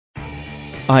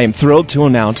I am thrilled to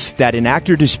announce that An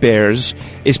Actor Despairs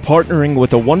is partnering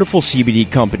with a wonderful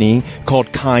CBD company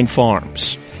called Kind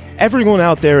Farms. Everyone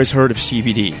out there has heard of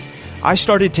CBD. I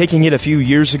started taking it a few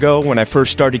years ago when I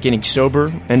first started getting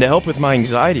sober and to help with my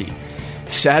anxiety.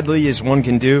 Sadly, as one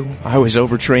can do, I was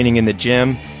overtraining in the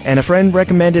gym, and a friend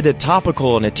recommended a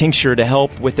topical and a tincture to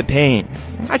help with the pain.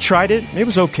 I tried it. It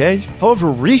was okay. However,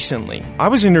 recently, I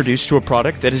was introduced to a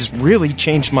product that has really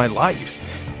changed my life.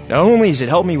 Not only has it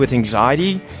helped me with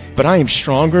anxiety, but I am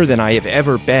stronger than I have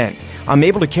ever been. I'm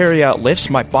able to carry out lifts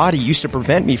my body used to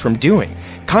prevent me from doing.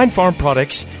 Kind Farm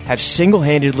products have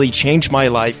single-handedly changed my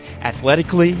life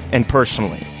athletically and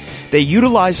personally. They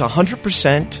utilize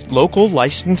 100% local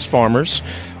licensed farmers,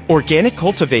 organic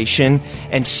cultivation,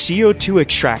 and CO2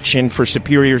 extraction for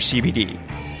superior CBD.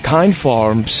 Kind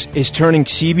Farms is turning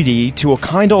CBD to a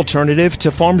kind alternative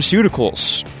to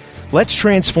pharmaceuticals. Let's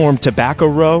transform Tobacco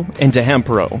Row into Hemp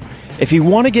Row. If you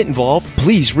want to get involved,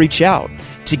 please reach out.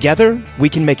 Together, we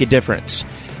can make a difference.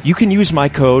 You can use my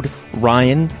code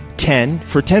RYAN10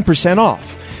 for 10%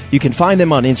 off. You can find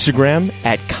them on Instagram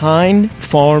at Kind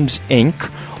Farms Inc.,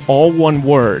 all one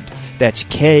word. That's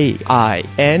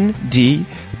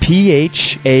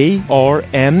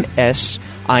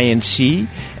KINDPHARMSINC,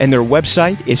 and their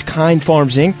website is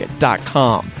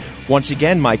kindfarmsinc.com. Once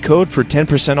again, my code for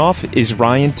 10% off is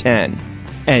RYAN10.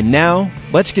 And now,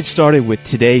 let's get started with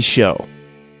today's show.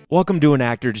 Welcome to An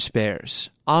Actor Despairs.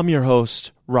 I'm your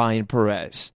host, Ryan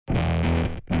Perez.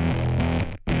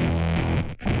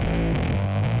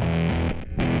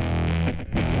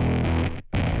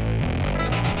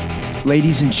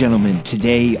 Ladies and gentlemen,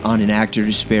 today on An Actor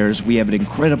Despairs, we have an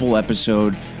incredible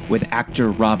episode with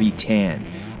actor Robbie Tan.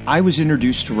 I was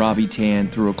introduced to Robbie Tan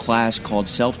through a class called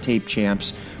Self-Tape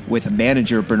Champs with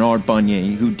manager Bernard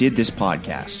Bunier, who did this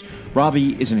podcast.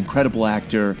 Robbie is an incredible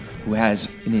actor who has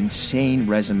an insane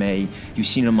resume. You've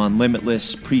seen him on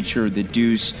Limitless, Preacher, The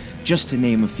Deuce, just to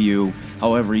name a few.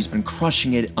 However, he's been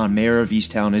crushing it on Mayor of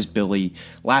Easttown as Billy.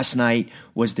 Last night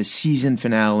was the season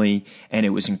finale, and it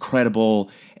was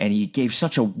incredible, and he gave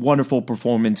such a wonderful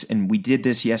performance, and we did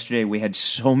this yesterday. We had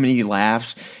so many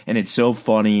laughs, and it's so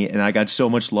funny, and I got so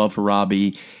much love for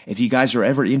Robbie. If you guys are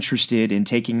ever interested in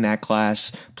taking that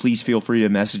class, please feel free to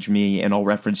message me, and I'll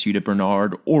reference you to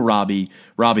Bernard or Robbie.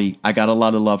 Robbie, I got a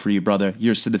lot of love for you, brother.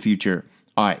 Here's to the future.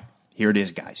 All right, here it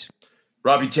is, guys.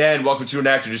 Robbie Tan, welcome to An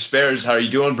Actor Despairs. How are you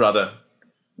doing, brother?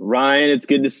 Ryan, it's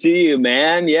good to see you,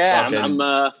 man. Yeah, I'm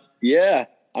good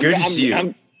to see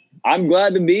you. I'm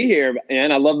glad to be here,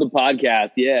 man. I love the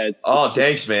podcast. Yeah.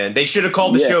 Thanks, man. They should have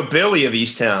called the show Billy of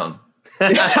Easttown.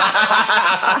 Dude,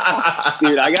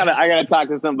 I gotta talk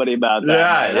to somebody about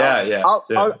that. Yeah.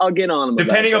 I'll get on them.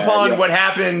 Depending upon what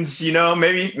happens,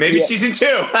 maybe season 2.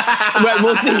 Right,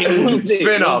 we'll see.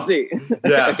 Spin off. We'll see.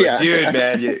 Yeah, but dude,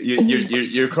 man,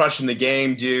 you're crushing the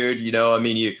game, dude.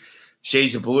 You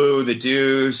Shades of Blue, The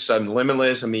Deuce,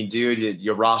 Limitless. Dude,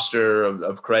 your roster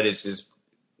of credits is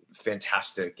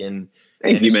fantastic, and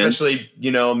Thank you, especially,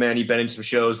 man, you've been in some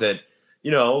shows that,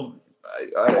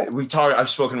 I've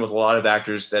spoken with a lot of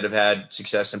actors that have had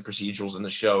success in procedurals in the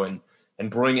show, and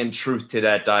bringing truth to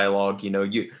that dialogue.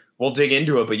 We'll dig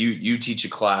into it, but you teach a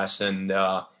class, and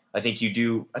I think you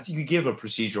give a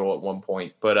procedural at one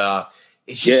point, but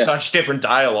it's just such different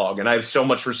dialogue, and I have so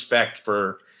much respect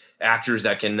for actors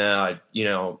that can, like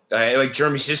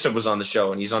Jeremy Sisto was on the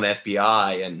show, and he's on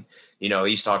FBI, and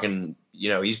he's talking,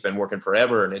 he's been working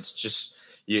forever, and it's just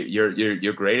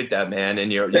you're great at that, man,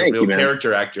 and you're a real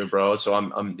character actor, bro. So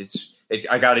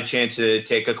I got a chance to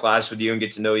take a class with you and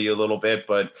get to know you a little bit,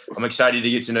 but I'm excited to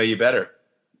get to know you better.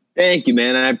 Thank you,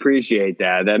 man. I appreciate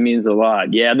that. That means a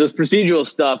lot. Yeah, those procedural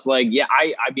stuff, I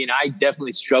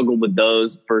definitely struggled with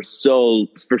those for so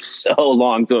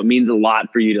long. So it means a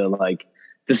lot for you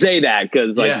to say that,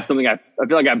 because it's something I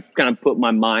feel like I've kind of put my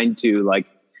mind to,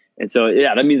 and so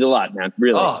that means a lot, man.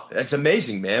 Really. Oh, that's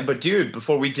amazing, man. But dude,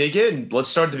 before we dig in, let's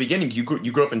start at the beginning. You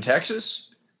grew up in Texas?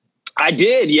 I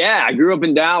did, yeah. I grew up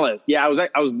in Dallas. Yeah,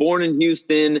 I was born in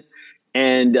Houston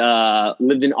and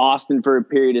lived in Austin for a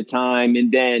period of time,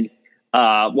 and then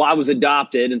I was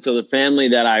adopted, and so the family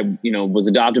that I was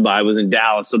adopted by was in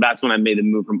Dallas. So that's when I made the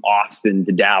move from Austin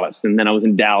to Dallas, and then I was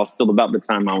in Dallas till about the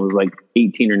time I was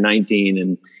 18 or 19,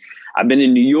 and I've been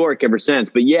in New York ever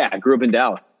since. But yeah, I grew up in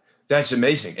Dallas. That's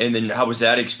amazing. And then how was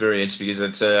that experience? Because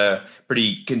it's a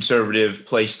pretty conservative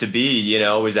place to be.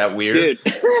 Was that weird? Dude.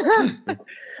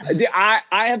 I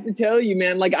have to tell you,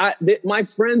 man, my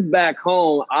friends back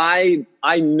home, I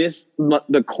missed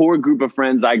the core group of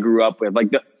friends I grew up with.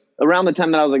 Around the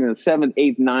time that I was in the 7th,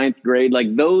 8th, 9th grade,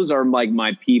 those are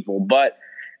my people. But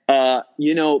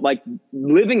like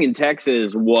living in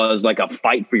Texas was like a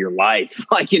fight for your life,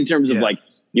 like in terms of like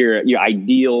your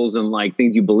ideals and like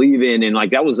things you believe in. And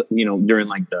like, that was, during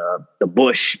like the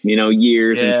Bush,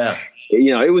 years. Yeah. And,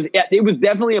 it was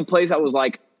definitely a place I was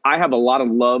like, I have a lot of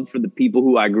love for the people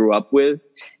who I grew up with,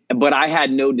 but I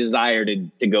had no desire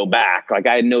to go back. Like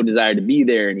I had no desire to be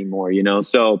there anymore,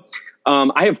 So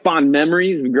I have fond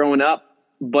memories of growing up,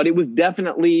 but it was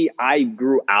definitely, I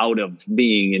grew out of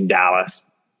being in Dallas.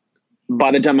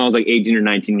 By the time I was like 18 or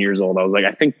 19 years old, I was like,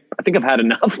 I think I've had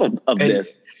enough of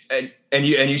this. And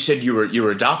you said you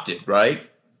were adopted, right?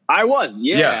 I was.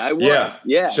 Yeah, I was.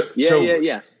 Yeah.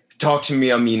 So talk to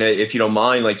me. I mean, if you don't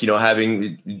mind, like,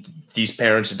 having these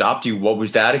parents adopt you, what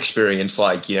was that experience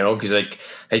like, because like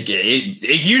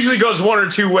it usually goes one or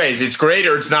two ways. It's great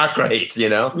or it's not great,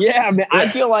 Yeah, man, I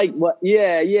feel like,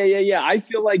 I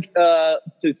feel like,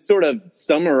 to sort of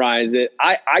summarize it,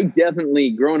 I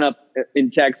definitely, growing up in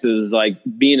Texas, like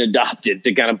being adopted,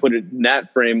 to kind of put it in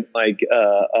that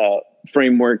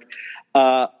framework,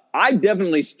 I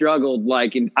definitely struggled.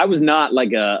 Like, I was not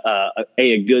like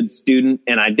a good student,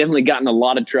 and I definitely got in a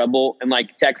lot of trouble. And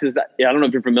like Texas, I don't know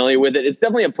if you're familiar with it. It's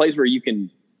definitely a place where you can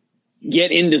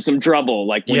get into some trouble,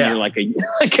 like when you're like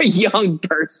a young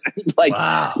person. Like,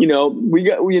 wow. We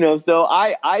got, so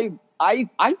I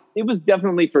it was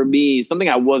definitely for me something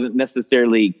I wasn't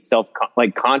necessarily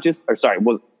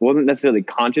wasn't necessarily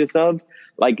conscious of,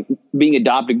 like being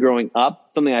adopted growing up.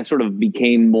 Something I sort of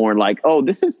became more like, oh,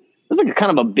 this is like a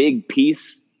kind of a big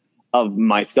piece of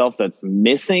myself that's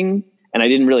missing. And I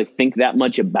didn't really think that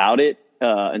much about it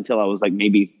until I was like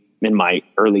maybe in my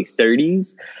early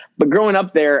 30s. But growing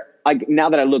up there, like now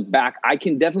that I look back, I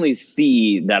can definitely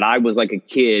see that I was like a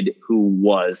kid who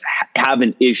was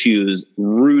having issues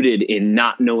rooted in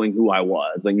not knowing who I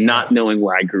was, like not knowing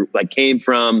where I came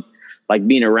from, like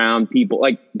being around people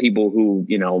who,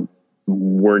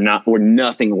 were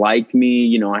nothing like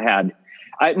me.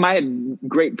 I had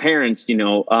great parents,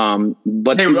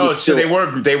 but so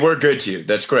they were good to you.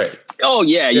 That's great. Oh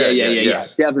yeah.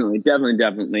 Definitely.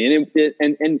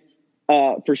 And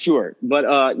for sure.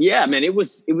 But man, it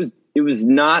was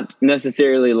not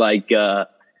necessarily like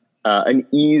an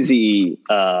easy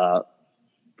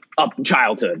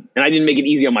childhood, and I didn't make it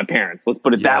easy on my parents. Let's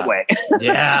put it that way.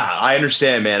 Yeah, I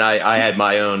understand, man. I had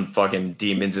my own fucking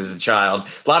demons as a child.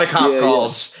 A lot of cop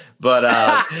calls, but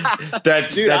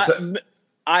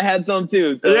I had some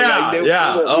too. So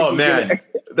oh man,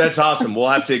 that's awesome. We'll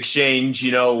have to exchange,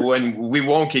 when we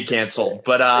won't get canceled.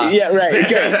 But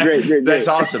right. Great. That's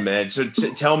awesome, man. So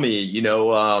tell me,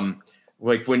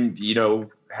 like when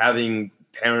having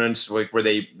parents, like were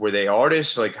they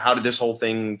artists? Like how did this whole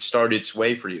thing start its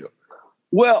way for you?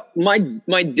 Well, my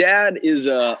dad is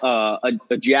a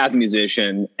jazz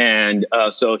musician, and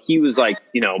so he was like,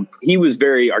 he was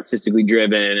very artistically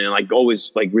driven, and like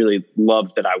always like really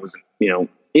loved that I was,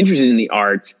 interested in the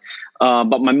arts.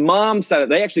 But my mom said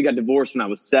they actually got divorced when I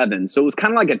was 7, so it was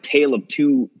kind of like a tale of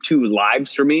two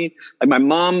lives for me. Like my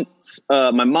mom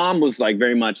was like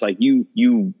very much like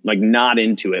you like not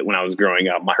into it when I was growing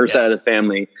up. Her side of the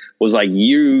family was like,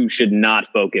 you should not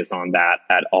focus on that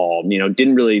at all.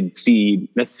 Didn't really see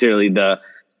necessarily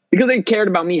because they cared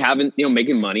about me having,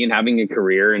 making money and having a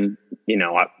career, and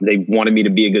they wanted me to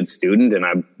be a good student, and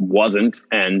I wasn't,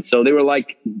 and so they were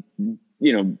like,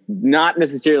 not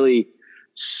necessarily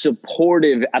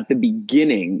supportive at the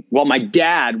beginning. While my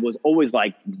dad was always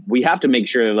like, we have to make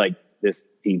sure like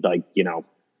he like,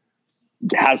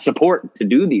 has support to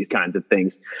do these kinds of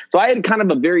things. So I had kind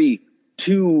of a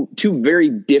two very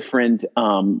different,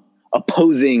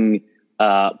 opposing,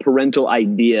 parental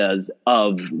ideas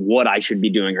of what I should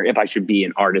be doing, or if I should be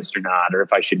an artist or not, or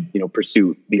if I should,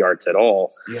 pursue the arts at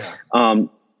all.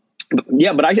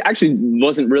 But I actually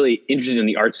wasn't really interested in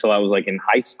the arts till I was like in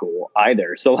high school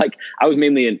either. So like I was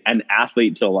mainly an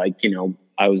athlete till like,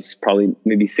 I was probably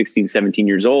maybe 16, 17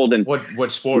 years old. And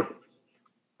what sport?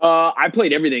 I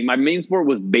played everything. My main sport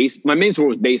was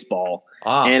baseball.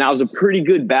 And I was a pretty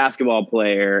good basketball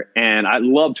player, and I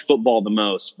loved football the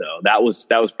most though. That was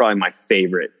probably my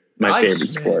favorite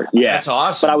sport. Yeah. That's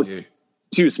awesome. But I was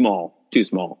too small.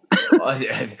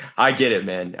 I get it,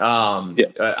 man.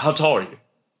 How tall are you?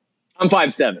 I'm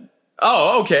 5'7".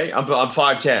 Oh, okay. I'm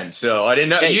 5'10", so I didn't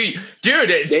know you,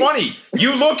 dude. It's funny.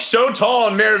 You look so tall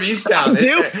in Mare of Easttown.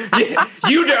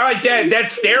 You like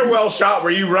that stairwell shot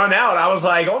where you run out. I was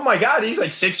like, oh my god, he's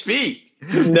like 6 feet.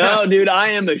 No, dude,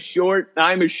 I'm a short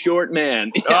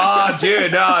man. Oh,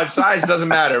 dude, no, size doesn't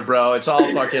matter, bro. It's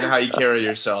all fucking how you carry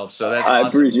yourself. So that's I awesome.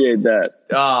 appreciate that.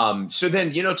 So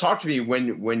then, talk to me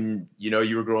when,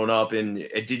 you were growing up, and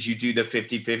did you do the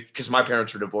 50-50? Because my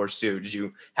parents were divorced too. Did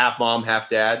you half mom, half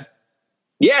dad?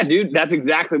 Yeah, dude, that's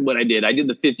exactly what I did. I did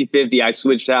the 50-50. I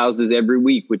switched houses every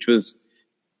week, which was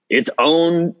its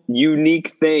own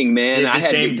unique thing, man. Did the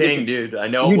same thing, dude. I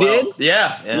know. You did?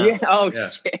 Yeah. Oh, yeah.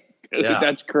 shit. Dude,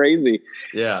 that's crazy.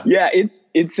 Yeah. Yeah.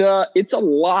 It's a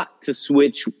lot to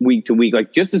switch week to week.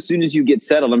 Like, just as soon as you get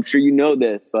settled, I'm sure you know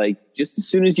this, like, just as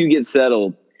soon as you get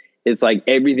settled, it's like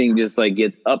everything just like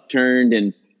gets upturned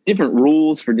and different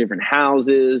rules for different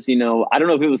houses. I don't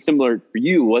know if it was similar for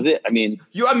you. Was it? I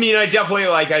definitely,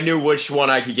 like, I knew which one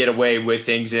I could get away with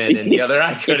things in and the other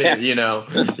I couldn't,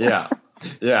 Yeah.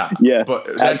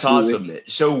 But that's absolutely awesome.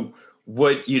 So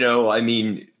what,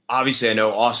 obviously I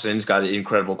know Austin's got an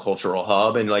incredible cultural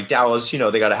hub, and like Dallas, they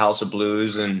got a House of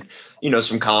Blues and,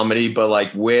 some comedy, but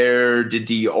like, where did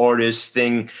the artist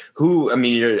thing,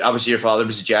 obviously your father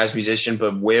was a jazz musician,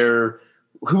 but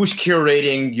who was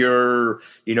curating your,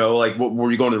 like, what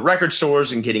were you going to the record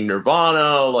stores and getting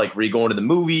Nirvana? Like, were you going to the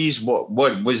movies? What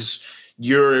was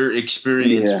your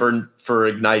experience for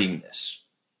igniting this?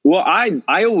 Well,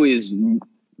 I always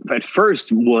at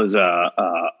first was a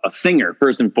singer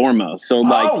first and foremost. So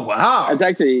like, oh wow,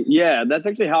 that's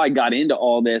actually how I got into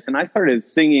all this. And I started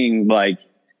singing, like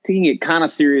taking it kind of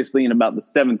seriously in about the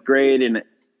 7th grade, and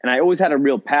I always had a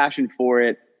real passion for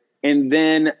it. And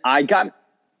then I got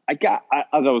as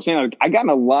I was saying, I got in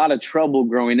a lot of trouble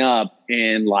growing up,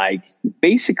 and like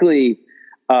basically,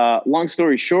 long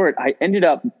story short, I ended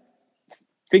up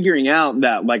figuring out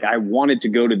that like I wanted to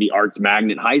go to the Arts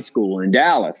Magnet High School in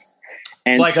Dallas.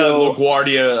 And like a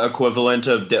LaGuardia equivalent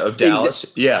of Dallas.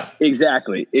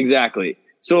 Exactly.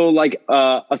 So like,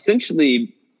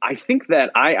 essentially I think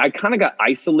that I kind of got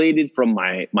isolated from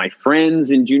my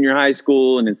friends in junior high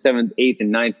school and in 7th, 8th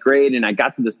and 9th grade. And I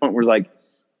got to this point where it's like,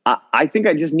 I think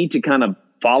I just need to kind of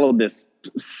follow this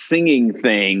singing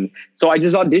thing. So I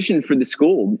just auditioned for the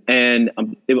school, and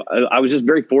I was just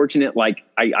very fortunate. Like,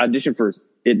 I auditioned for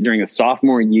it during a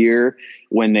sophomore year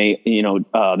when they,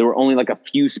 there were only like a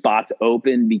few spots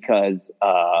open because,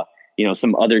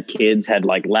 some other kids had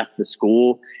like left the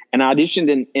school, and I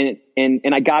auditioned and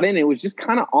I got in. It was just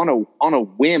kind of on a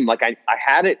whim. Like I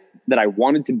had it that I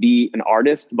wanted to be an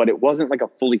artist, but it wasn't like a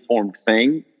fully formed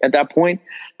thing at that point.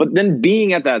 But then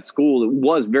being at that school, it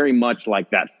was very much like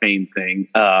that fame thing.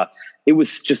 It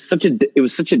was just such a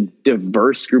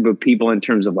diverse group of people in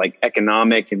terms of like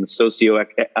economic and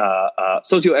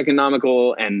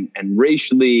socioeconomical and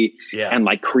racially, and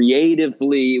like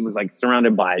creatively. It was like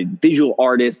surrounded by visual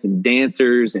artists and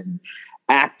dancers and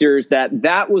actors.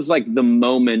 That was like the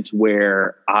moment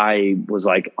where I was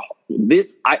like,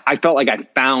 I felt like I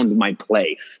found my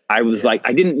place. I was like,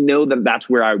 I didn't know that that's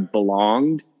where I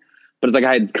belonged, but it's like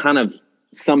I had kind of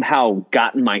somehow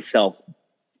gotten myself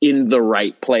in the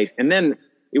right place. And then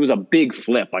it was a big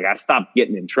flip. Like I stopped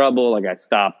getting in trouble. Like I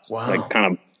stopped like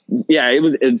kind of, it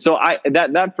was. And so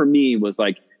that for me was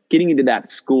like getting into that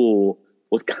school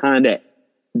was kind of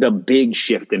the big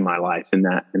shift in my life in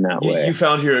that way. You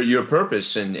found your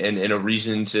purpose and a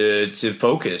reason to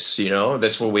focus,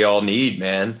 that's what we all need,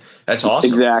 man. That's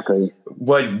awesome. Exactly.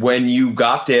 When you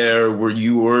got there, were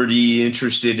you already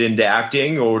interested into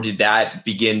acting, or did that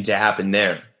begin to happen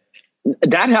there?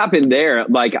 That happened there.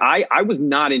 Like I was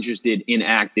not interested in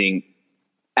acting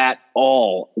at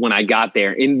all when I got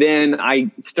there. And then I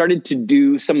started to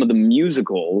do some of the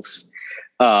musicals,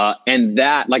 and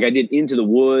that, like I did Into the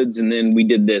Woods, and then we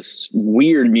did this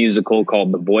weird musical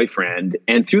called The Boyfriend.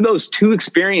 And through those 2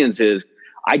 experiences,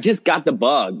 I just got the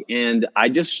bug, and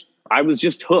I was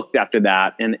just hooked after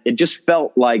that. And it just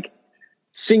felt like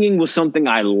singing was something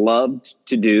I loved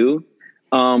to do.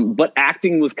 But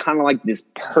acting was kind of like this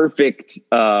perfect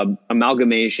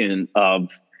amalgamation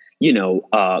of,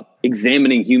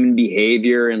 examining human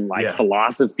behavior and like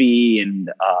philosophy and,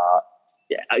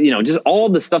 just all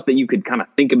the stuff that you could kind of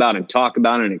think about and talk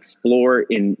about and explore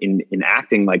in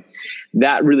acting. Like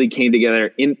that really came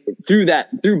together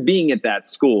through being at that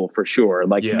school, for sure.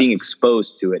 Like being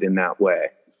exposed to it in that way.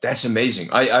 That's amazing.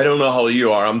 I don't know how old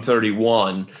you are. I'm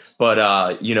 31, but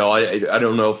I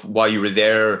don't know if while you were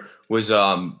there was,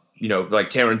 like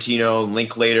Tarantino,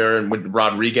 Linklater, and with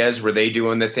Rodriguez, were they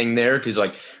doing the thing there? Because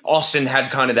like Austin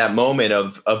had kind of that moment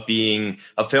of being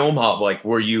a film hub. Like,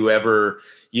 were you ever,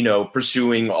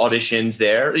 pursuing auditions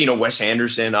there? Wes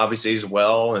Anderson obviously as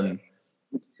well. And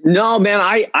no, man,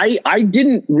 I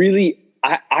didn't really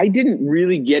I didn't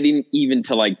really get even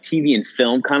to like TV and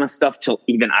film kind of stuff till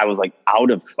even I was like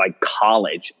out of like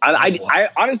college. I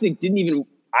honestly didn't even,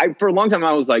 for a long time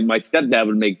I was like, my stepdad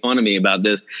would make fun of me about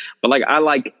this, but like,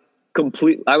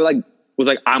 was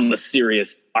like, I'm a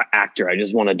serious actor. I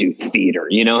just want to do theater,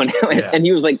 you know? And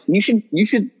he was like, you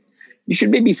should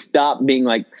maybe stop being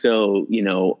like, so,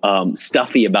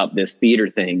 stuffy about this theater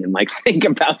thing and like think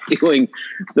about doing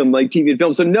some like TV and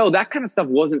film. So no, that kind of stuff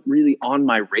wasn't really on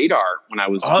my radar when I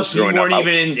was so you weren't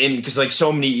even in, because like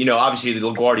so many, obviously the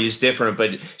LaGuardia is different,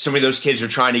 but so many of those kids are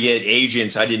trying to get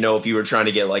agents. I didn't know if you were trying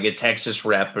to get like a Texas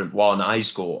rep while in high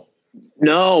school.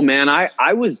 No, man,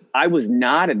 I was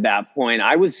not at that point.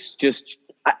 I was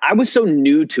so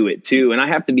new to it too. And I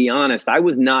have to be honest, I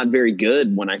was not very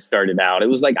good when I started out. It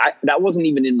was like, that wasn't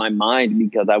even in my mind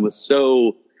because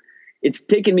it's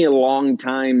taken me a long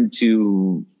time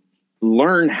to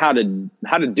learn how to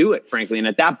do it, frankly. And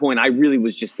at that point I really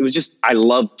I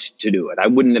loved to do it. I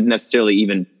wouldn't have necessarily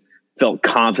even felt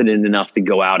confident enough to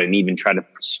go out and even try to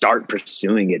start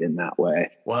pursuing it in that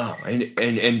way. Wow.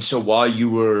 And so while you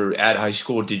were at high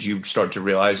school, did you start to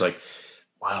realize like,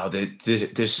 wow,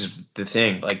 this is the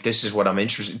thing. Like, this is what I'm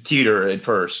interested in. Theater at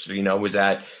first, was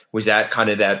that kind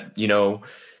of that,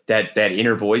 that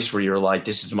inner voice where you're like,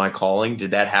 this is my calling.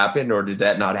 Did that happen or did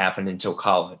that not happen until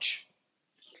college?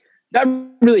 That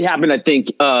really happened, I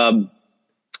think,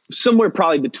 somewhere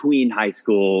probably between high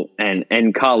school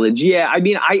and college. Yeah. I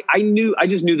mean, I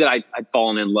just knew that I'd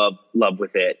fallen in love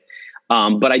with it.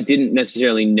 But I didn't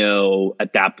necessarily know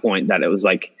at that point that it was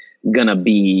like gonna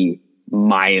be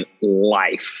my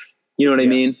life. You know what I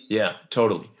mean? Yeah,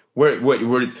 totally.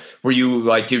 Were you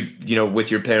like,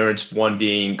 with your parents, one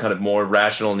being kind of more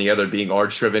rational and the other being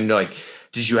arts driven, like,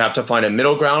 did you have to find a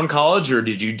middle ground college or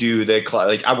did you do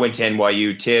like I went to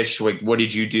NYU, Tisch, like what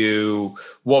did you do?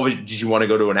 Did you want to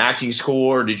go to an acting school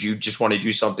or did you just want to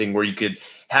do something where you could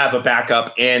have a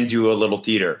backup and do a little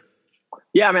theater?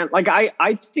 Yeah, man. Like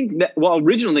I think that, well,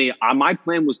 originally my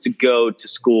plan was to go to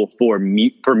school for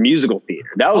musical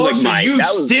theater. That was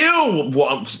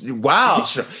wow.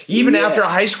 So even after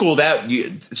high school,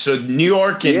 so New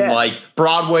York and like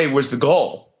Broadway was the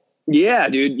goal. Yeah,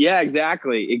 dude. Yeah,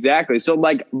 exactly. So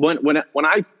like when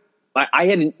I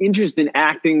had an interest in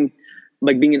acting,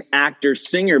 like being an actor,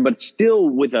 singer, but still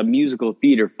with a musical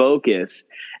theater focus.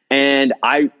 And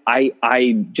I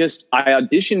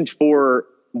auditioned for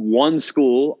one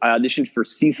school. I auditioned for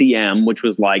CCM, which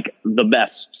was like the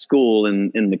best school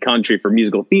in the country for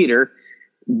musical theater.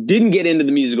 Didn't get into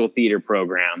the musical theater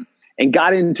program and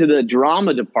got into the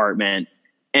drama department.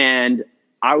 And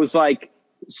I was like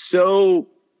so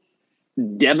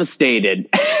devastated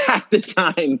at the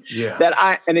time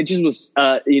that it just was,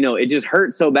 it just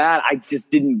hurt so bad. I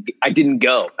didn't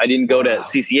go to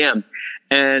CCM.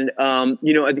 And,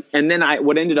 and then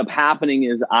what ended up happening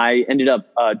is I ended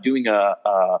up doing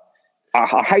our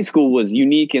high school was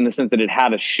unique in the sense that it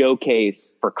had a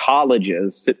showcase for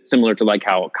colleges, similar to like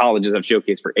how colleges have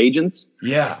showcase for agents.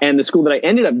 Yeah. And the school that I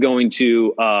ended up going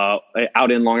to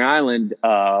out in Long Island,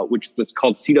 which was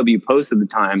called CW Post at the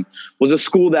time, was a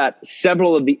school that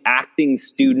several of the acting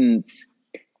students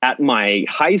at my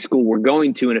high school were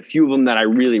going to, and a few of them that I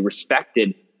really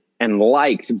respected and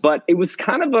liked. But it wasn't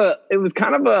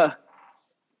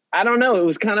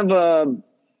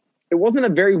a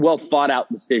very well thought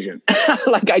out decision.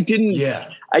 Like I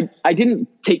didn't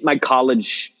take my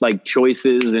college like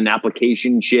choices and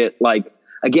application shit. Like,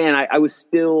 again, I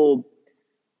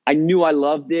knew I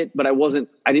loved it, but I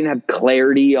didn't have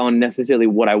clarity on necessarily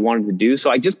what I wanted to do.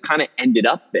 So I just kind of ended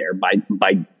up there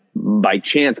by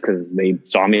chance, because they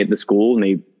saw me at the school and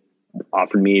they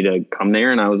offered me to come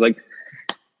there. And I was like,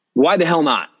 why the hell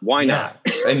not? Why not?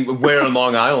 And where in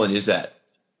Long Island is that?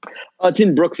 It's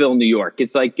in Brookville, New York.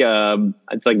 It's like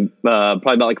probably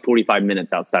about like 45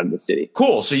 minutes outside of the city.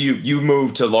 Cool. So you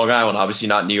moved to Long Island, obviously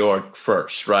not New York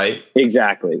first, right?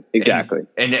 Exactly.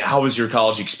 And how was your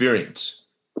college experience?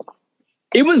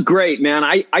 It was great, man.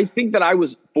 I think that I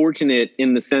was fortunate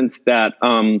in the sense that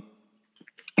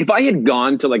if I had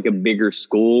gone to like a bigger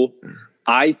school,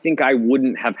 I think I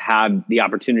wouldn't have had the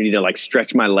opportunity to like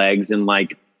stretch my legs and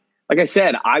like I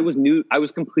said, I was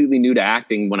completely new to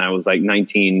acting when I was like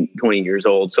 19, 20 years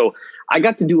old. So I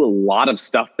got to do a lot of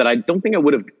stuff that I don't think I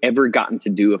would have ever gotten to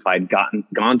do if I'd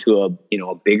gone to a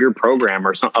bigger program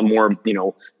or a more,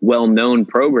 well-known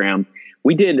program.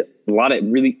 We did a lot of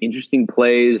really interesting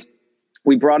plays.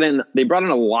 They brought in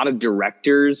a lot of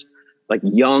directors, like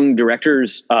young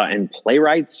directors and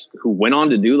playwrights who went on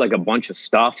to do like a bunch of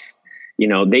stuff.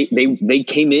 They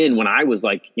came in when I was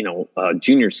like,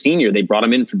 junior, senior. They brought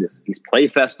them in for these play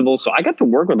festivals. So I got to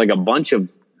work with like a bunch of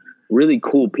really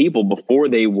cool people before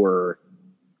they were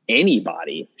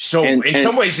anybody. So in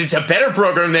some ways it's a better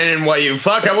program than NYU.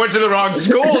 Fuck, I went to the wrong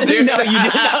school, dude. No, you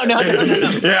did. No.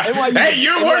 Yeah. NYU, hey,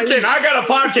 you're NYU. Working. I got a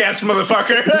podcast,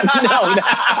 motherfucker.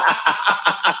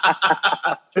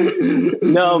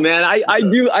 No, man. I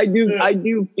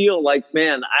do feel like,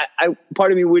 man, I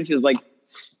part of me wishes like,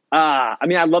 I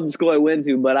mean, I love the school I went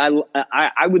to, but I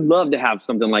would love to have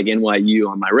something like NYU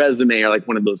on my resume or like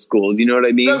one of those schools. You know what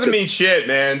I mean? Doesn't mean shit,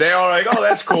 man. They are like, oh,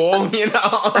 that's cool. You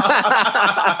know,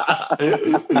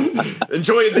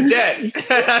 enjoy the debt.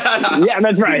 Yeah,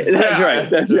 that's right.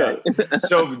 That's right.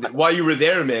 So while you were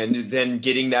there, man, then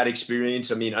getting that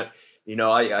experience. I mean, I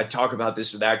talk about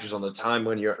this with actors all the time.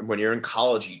 When you're in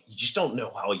college, you just don't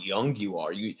know how young you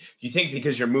are. You think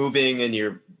because you're moving and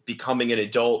you're becoming an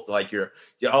adult, like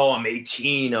I'm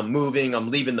 18, I'm moving, I'm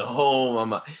leaving the home,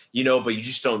 but you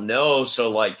just don't know.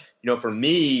 So like, for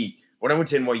me, when I went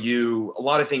to NYU, a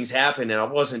lot of things happened and I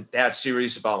wasn't that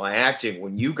serious about my acting.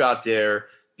 When you got there,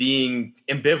 being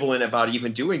ambivalent about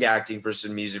even doing acting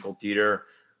versus musical theater,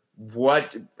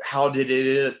 how did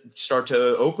it start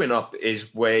to open up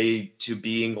its way to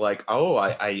being like, oh,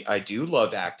 I do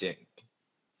love acting?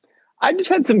 I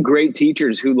just had some great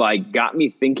teachers who like got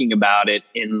me thinking about it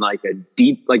in like a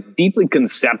deeply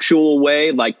conceptual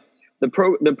way. Like the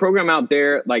program out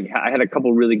there, like I had a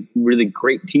couple really, really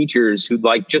great teachers who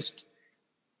like just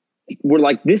were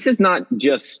like, this is not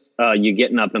just you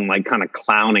getting up and like kind of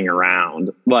clowning around.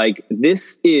 Like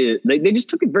this is, they just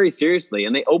took it very seriously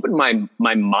and they opened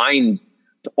my mind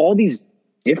to all these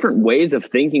different ways of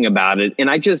thinking about it. And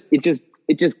it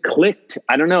just clicked.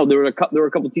 I don't know. There were a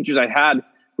couple of teachers I had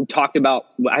who talked about,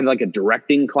 I had like a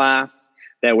directing class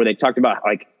where they talked about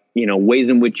like, ways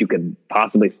in which you could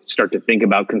possibly start to think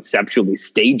about conceptually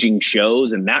staging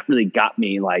shows. And that really got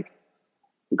me like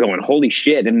going, holy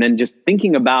shit. And then just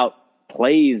thinking about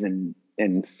plays and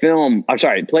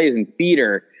plays and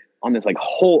theater on this like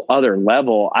whole other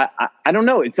level. I don't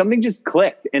know. It's something just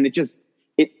clicked and it just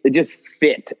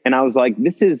fit. And I was like,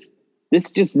 this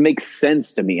just makes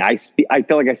sense to me. I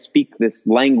feel like I speak this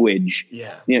language,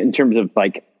 in terms of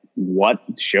like what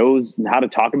shows, how to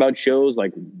talk about shows.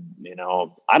 Like,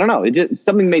 I don't know. It just,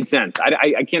 something made sense.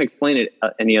 I can't explain it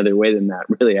any other way than that,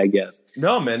 really, I guess.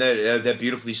 No, man, that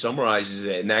beautifully summarizes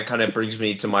it. And that kind of brings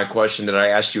me to my question that I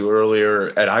asked you earlier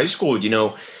at high school.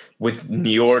 With New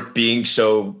York being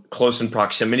so close in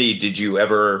proximity, did you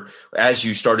ever, as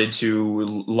you started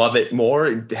to love it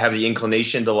more, have the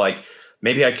inclination to like,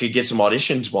 maybe I could get some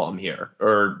auditions while I'm here?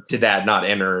 Or did that not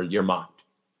enter your mind?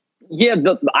 Yeah,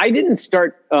 I didn't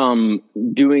start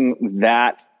doing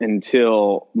that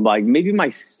until like maybe my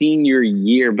senior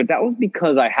year, but that was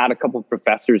because I had a couple of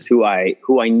professors who I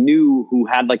knew who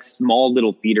had like small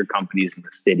little theater companies in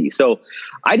the city. So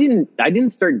I didn't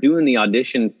start doing the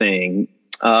audition thing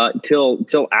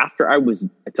till after I was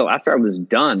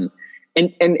done.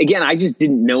 And again, I just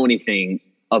didn't know anything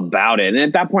about it. And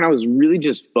at that point I was really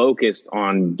just focused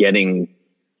on getting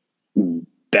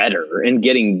better and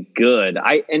getting good.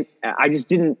 I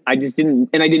didn't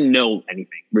know anything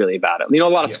really about it. A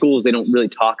lot of schools, they don't really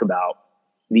talk about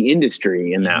the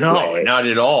industry in that way. No, not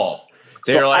at all.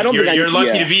 They're like, you're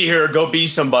lucky to be here. Go be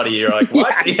somebody. You're like,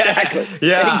 what? Exactly.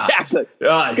 Exactly.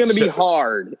 It's going to be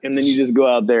hard. And then you just go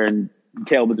out there and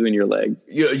tail between your legs.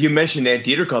 You mentioned that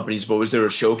theater companies, but was there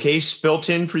a showcase built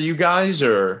in for you guys,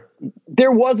 or?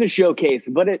 There was a showcase,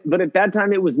 but at that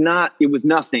time it was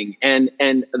nothing. And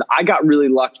I got really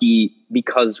lucky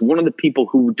because one of the people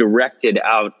who directed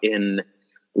out in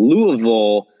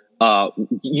Louisville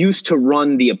used to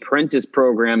run the apprentice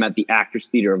program at the Actors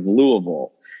Theater of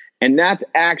Louisville. And that's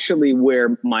actually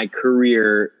where my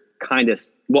career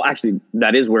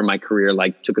that is where my career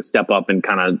like took a step up and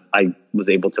I was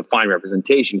able to find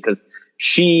representation because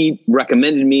she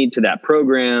recommended me to that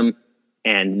program.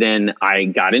 And then I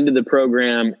got into the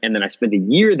program and then I spent a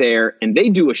year there, and they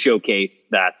do a showcase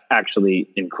that's actually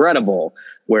incredible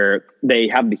where they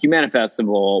have the Humana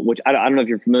Festival, which I don't know if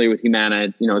you're familiar with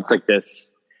Humana. It's like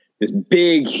this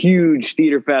big, huge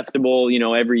theater festival.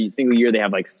 Every single year they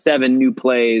have like 7 new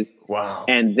plays. Wow.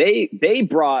 And they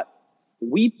brought,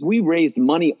 we raised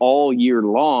money all year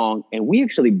long, and we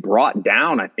actually brought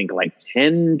down, I think, like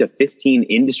 10 to 15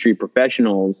 industry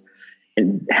professionals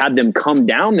and had them come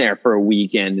down there for a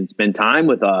weekend and spend time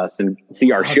with us and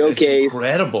see our showcase. That's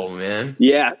incredible, man.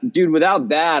 Yeah, dude, without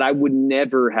that, I would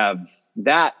never have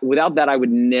had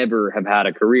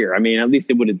a career. I mean, at least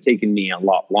it would have taken me a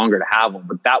lot longer to have one,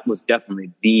 but that was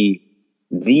definitely the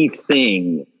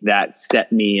thing that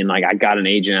set me, and like I got an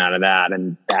agent out of that,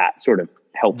 and that sort of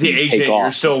helped the me agent take off.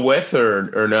 You're still with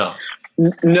or no?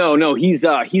 No,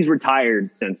 he's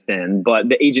retired since then. But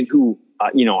the agent who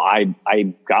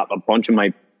I got a bunch of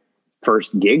my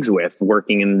first gigs with,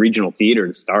 working in regional theater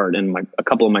to start, and a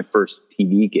couple of my first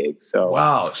TV gigs. So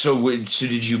wow. So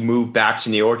did you move back to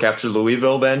New York after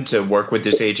Louisville then to work with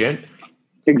this agent?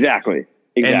 Exactly.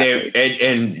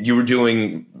 And you were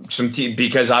doing some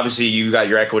because obviously you got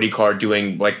your equity card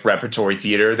doing like repertory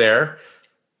theater there.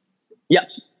 Yep.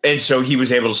 And so he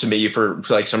was able to submit you for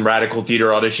like some radical theater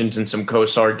auditions and some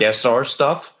co-star, guest star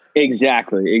stuff.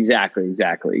 Exactly.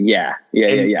 Yeah.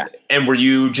 And were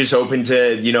you just open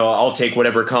to, I'll take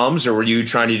whatever comes, or were you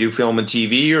trying to do film and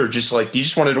TV, or just like, you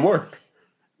just wanted to work?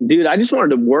 Dude, I just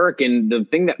wanted to work. And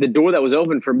the door that was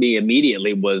open for me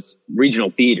immediately was regional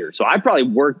theater. So I probably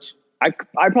worked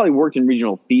in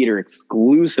regional theater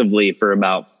exclusively for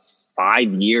about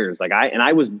 5 years.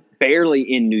 I was barely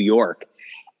in New York.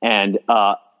 And,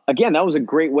 again, that was a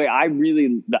great way. I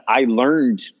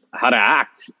learned how to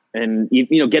act and,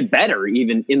 get better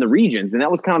even in the regions. And that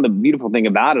was kind of the beautiful thing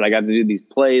about it. I got to do these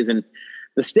plays, and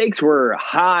the stakes were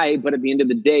high, but at the end of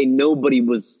the day, my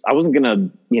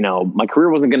career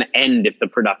wasn't going to end if the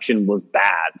production was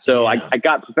bad. So I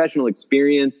got professional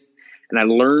experience and I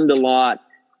learned a lot.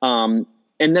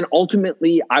 And then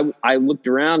ultimately I looked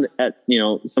around at,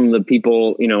 some of the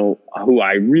people, who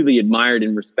I really admired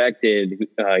and respected,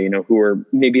 who were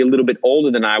maybe a little bit older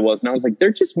than I was. And I was like,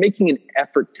 they're just making an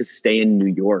effort to stay in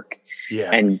New York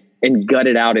and gut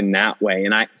it out in that way.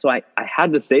 And I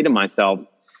had to say to myself,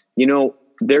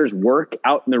 there's work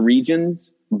out in the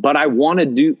regions, but I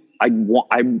really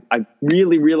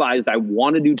realized I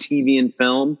want to do TV and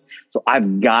film. So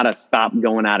I've got to stop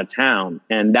going out of town.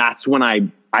 And that's when I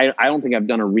don't think I've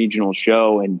done a regional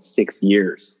show in 6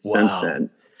 years since then.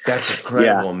 That's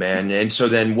incredible, man. And so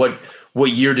then what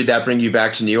year did that bring you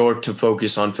back to New York to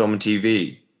focus on film and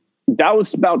TV? That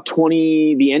was about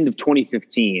the end of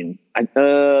 2015.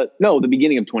 The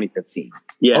beginning of 2015.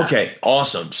 Yeah. Okay.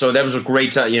 Awesome. So that was a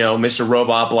great time, Mr.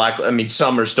 Robot, Black. I mean,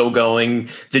 some are still going,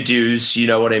 The Deuce, you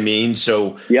know what I mean?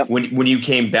 So when you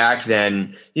came back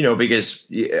then, because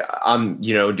I'm,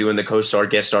 doing the co-star,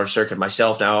 guest star circuit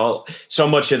myself now, so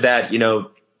much of that,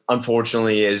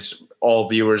 unfortunately, as all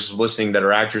viewers listening that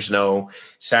are actors know,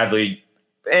 sadly,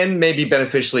 and maybe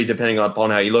beneficially, depending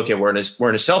upon how you look at it, we're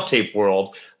in a self-tape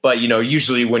world. But,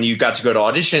 usually when you got to go to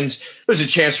auditions, it was a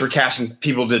chance for casting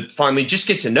people to finally just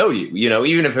get to know you,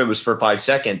 even if it was for 5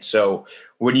 seconds. So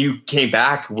when you came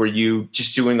back, were you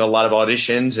just doing a lot of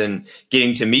auditions and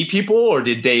getting to meet people, or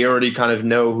did they already kind of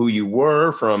know who you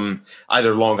were from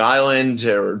either Long Island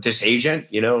or this agent,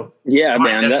 Yeah,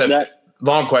 man. That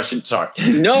long question. Sorry.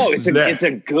 No, it's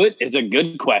a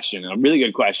good question. A really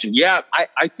good question. Yeah.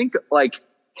 I think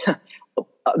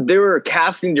there were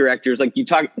casting directors, like you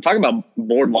talk about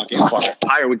Boardwalk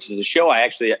Empire, which is a show I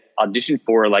actually auditioned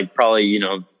for probably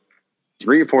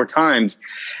 3 or 4 times,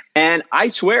 and I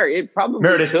swear it probably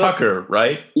Meredith Tucker,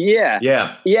 right?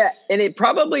 Yeah, and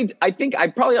I think I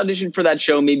probably auditioned for that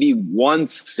show maybe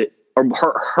once, or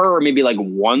her maybe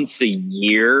once a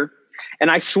year. And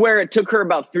I swear it took her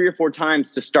about 3 or 4 times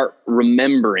to start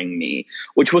remembering me,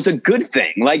 which was a good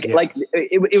thing.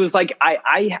 It was like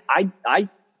I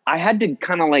had to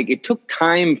kind of it took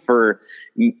time for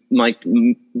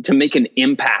to make an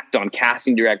impact on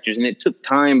casting directors. And it took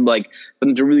time for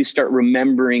them to really start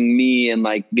remembering me and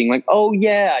being like, oh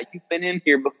yeah, you've been in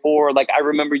here before. I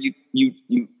remember you.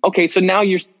 Okay. So now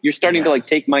you're starting to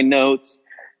take my notes.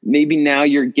 Maybe now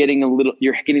you're getting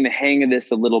the hang of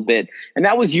this a little bit. And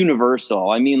that was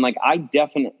universal. I mean, I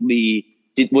definitely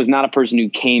was not a person who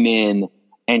came in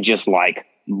and just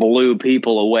blew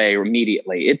people away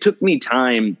immediately. It took me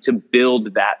time to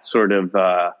build that sort of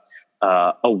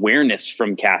awareness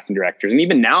from casting directors. And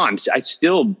even now I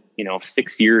still,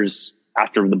 6 years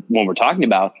after the one we're talking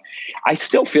about, I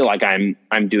still feel like I'm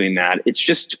doing that. It's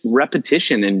just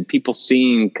repetition and people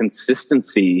seeing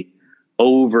consistency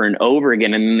over and over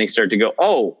again. And then they start to go,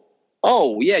 oh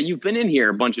yeah, you've been in here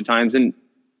a bunch of times and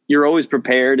you're always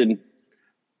prepared. And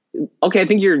okay, I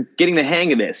think you're getting the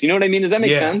hang of this. You know what I mean? Does that make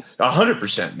sense?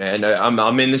 100%, man.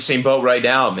 I'm in the same boat right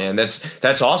now, man.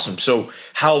 That's awesome. So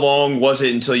how long was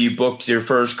it until you booked your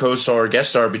first co-star or guest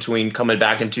star between coming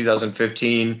back in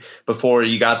 2015 before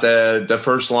you got the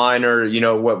first line or,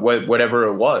 whatever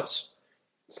it was?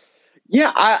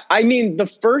 Yeah. I mean, the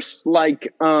first, I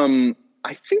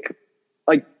think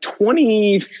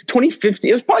 2015,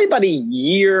 it was probably about a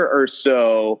year or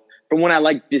so from when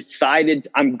I decided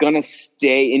I'm going to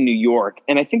stay in New York.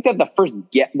 And I think that the first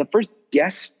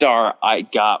guest star I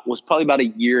got was probably about a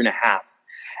year and a half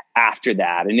after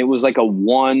that. And it was a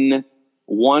one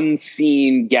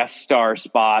scene guest star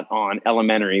spot on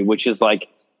Elementary, which is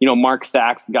Mark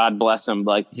Sachs, God bless him.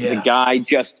 Like the guy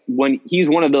just, when he's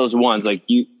one of those ones, like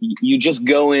you just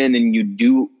go in and you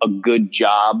do a good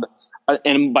job.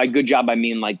 And by good job, I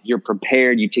mean like you're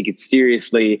prepared, you take it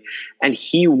seriously, and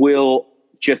he will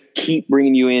just keep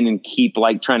bringing you in and keep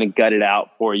like trying to gut it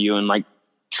out for you and like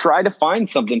try to find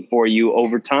something for you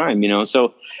over time,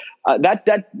 So but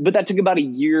that took about a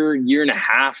year and a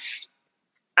half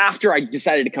after I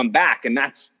decided to come back. And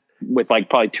that's with like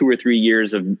probably 2 or 3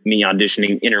 years of me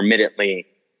auditioning intermittently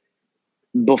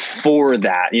before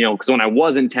that, because when I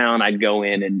was in town, I'd go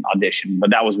in and audition, but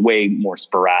that was way more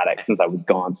sporadic since I was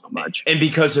gone so much. And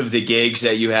because of the gigs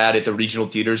that you had at the regional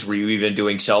theaters, were you even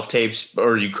doing self-tapes,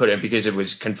 or you couldn't because it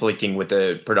was conflicting with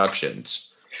the productions?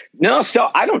 No, so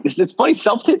it's funny,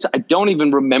 self-tapes, I don't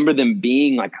even remember them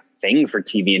being like a thing for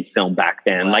TV and film back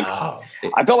then. Wow.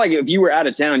 Like I felt like if you were out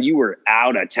of town, you were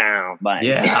out of town. But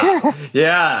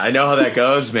yeah, I know how that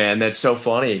goes, man. That's so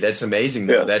funny. That's amazing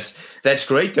though. Yeah. That's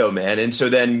great though, man. And so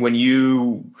then when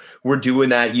you were doing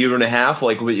that year and a half,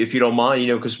 like if you don't mind,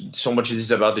 because so much of this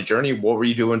is about the journey, what were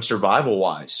you doing survival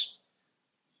wise?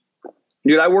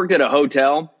 Dude, I worked at a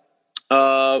hotel.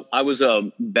 I was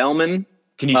a bellman.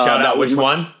 Can you shout out which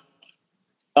one?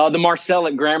 The Marcel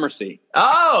at Gramercy.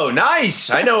 Oh,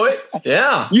 nice. I know it.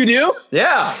 Yeah. You do?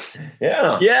 Yeah.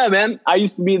 Yeah, man. I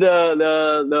used to be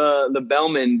the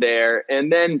bellman there.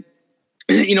 And then,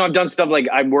 I've done stuff like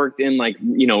I've worked in like,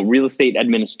 real estate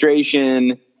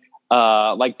administration.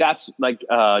 Like that's like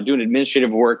doing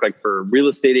administrative work, like for real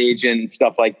estate agent,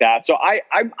 stuff like that. So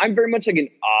I'm very much like an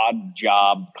odd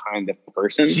job kind of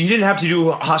person. So you didn't have to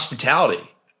do hospitality.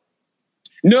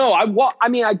 No, I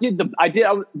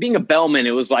being a bellman,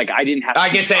 it was like I didn't have to. I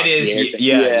guess that is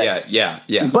yeah.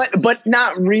 But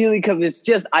not really, because it's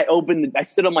just I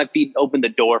stood on my feet, opened the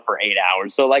door for 8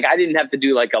 hours. So like I didn't have to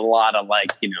do like a lot of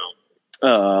like,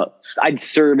 I'd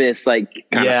service like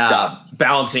kind of stuff.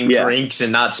 Balancing drinks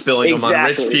and not spilling them on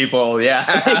rich people.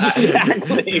 Yeah.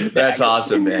 Exactly. That's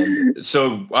awesome, man.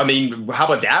 So, I mean, how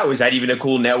about that? Was that even a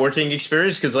cool networking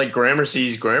experience? Because like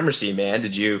Gramercy's Gramercy, man.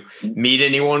 Did you meet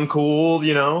anyone cool,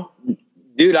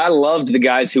 Dude, I loved the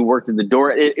guys who worked at the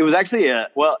door. It was actually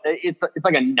it's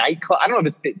like a nightclub. I don't know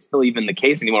if it's still even the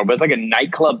case anymore, but it's like a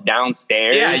nightclub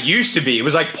downstairs. Yeah, it used to be. It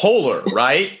was like Polar,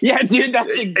 right? Yeah, dude, that's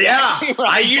exactly right.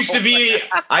 I used to be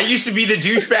the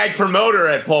douchebag promoter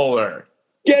at Polar.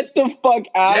 Get the fuck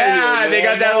out of here. Yeah, they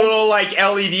got that little like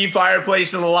LED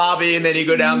fireplace in the lobby, and then you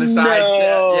go down the sides.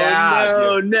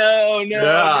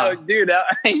 No, dude.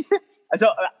 So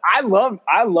I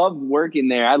loved working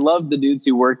there. I loved the dudes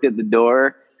who worked at the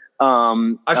door.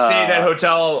 I've stayed at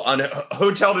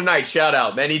Hotel Tonight. Shout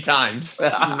out many times. Get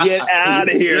out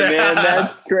of here, man.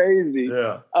 That's crazy.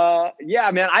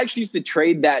 Yeah, man. I actually used to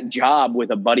trade that job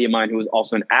with a buddy of mine who was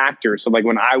also an actor. So like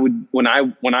when I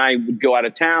would go out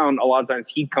of town, a lot of times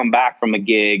he'd come back from a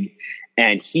gig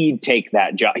and he'd take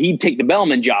that job. He'd take the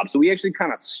bellman job. So we actually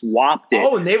kind of swapped it.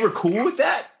 Oh, and they were cool with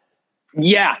that?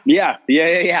 Yeah.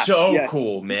 So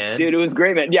cool, man. Dude, it was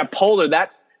great, man. Yeah, Polar,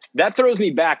 that throws me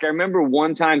back. I remember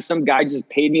one time some guy just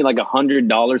paid me like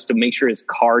 $100 to make sure his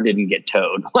car didn't get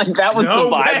towed. Like that was the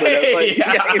vibe.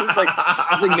 It was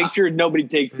like, make sure nobody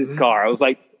takes this car. I was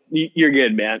like, you're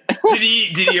good, man. Did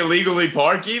he illegally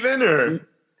park even, or?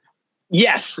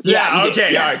 Yes. Yeah.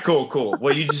 Okay. Yes. All right. Cool.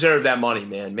 Well, you deserve that money,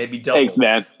 man. Maybe double. Thanks,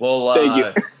 man. Well, thank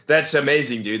you. That's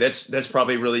amazing, dude. That's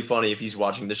probably really funny if he's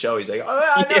watching the show. He's like,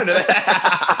 oh, I know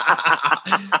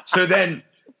that. So then,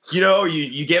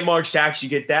 you get Mark Sachs, you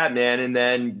get that, man, and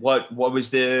then what was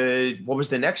the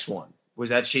next one? Was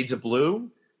that Shades of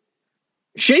Blue?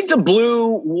 Shades of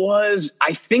Blue was,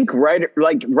 I think, right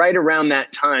around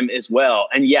that time as well.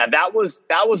 And yeah, that was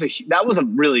a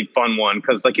really fun one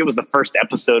because like it was the first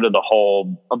episode of the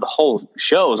whole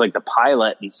show. It was like the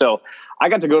pilot, and so I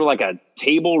got to go to like a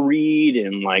table read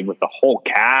and like with the whole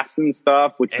cast and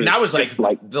stuff. That was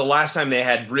like the last time they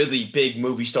had really big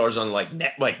movie stars on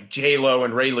like J-Lo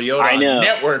and Ray Liotta on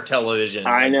network television.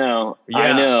 I know.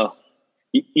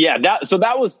 Yeah,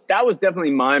 that was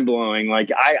definitely mind blowing. Like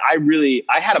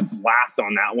I had a blast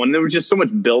on that one. There was just so much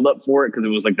build up for it because it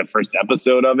was like the first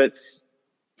episode of it.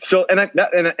 So and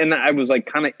I was like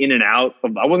kind of in and out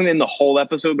of. I wasn't in the whole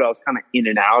episode, but I was kind of in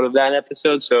and out of that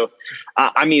episode. So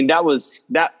I mean,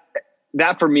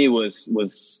 that for me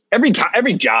was every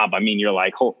job. I mean, you're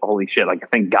like, holy shit! Like,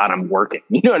 thank God I'm working.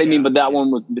 You know what I mean? But that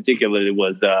one was particularly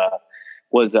was a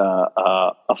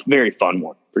very fun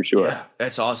one. For sure. Yeah,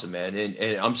 that's awesome, man.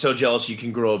 And I'm so jealous you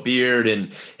can grow a beard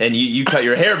and you cut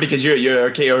your hair because you're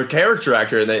a character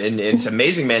actor and it's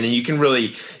amazing, man. And you can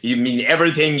really,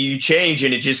 everything you change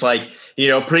and it just like,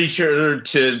 Preacher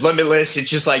to Limitless. It's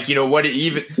just like,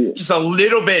 just a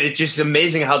little bit. It's just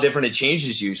amazing how different it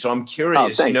changes you. So I'm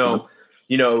curious,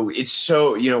 it's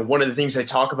so, one of the things I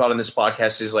talk about in this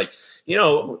podcast is like,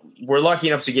 we're lucky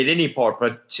enough to get any part,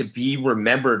 but to be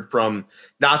remembered from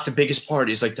not the biggest part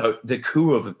is like the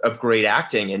coup of great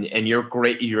acting. And you're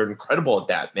great. You're incredible at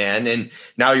that, man. And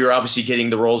now you're obviously getting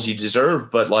the roles you deserve,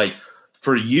 but like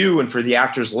for you and for the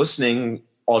actors listening,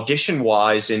 audition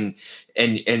wise and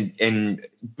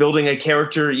building a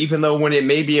character, even though when it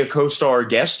may be a co-star or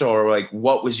guest star, like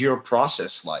what was your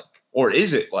process like, or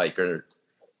is it like, or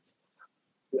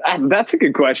that's a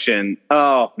good question.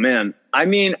 Oh man. I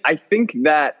mean, I think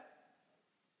that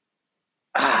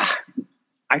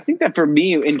for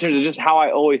me, in terms of just how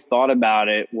I always thought about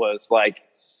it, was like,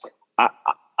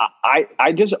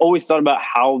 I just always thought about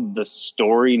how the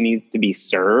story needs to be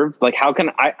served. Like, how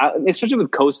can I especially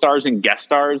with co-stars and guest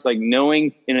stars, like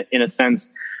knowing in a sense,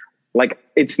 like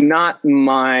it's not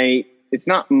my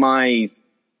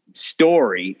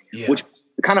story, which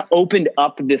kind of opened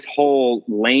up this whole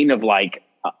lane of like,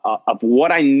 of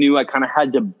what I knew I kind of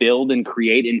had to build and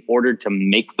create in order to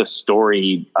make the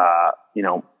story,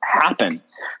 happen.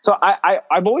 So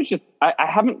I've always just,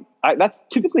 that's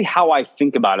typically how I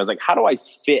think about it. Is like, how do I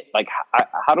fit? Like,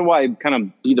 how do I kind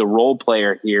of be the role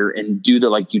player here and do the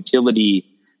like utility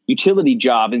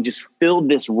job and just fill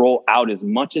this role out as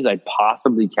much as I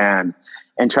possibly can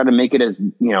and try to make it as,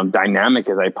 dynamic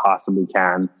as I possibly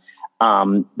can.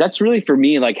 That's really for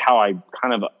me, like how I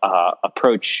kind of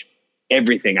approach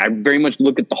everything. I very much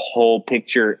look at the whole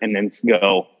picture and then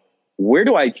go, how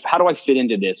do I fit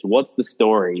into this? What's the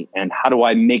story? And how do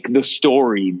I make the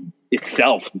story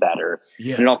itself better?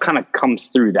 Yeah. And it all kind of comes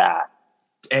through that.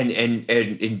 And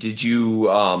did you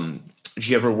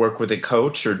ever work with a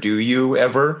coach, or do you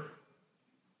ever?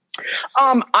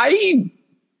 Not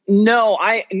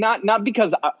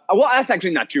because, well, that's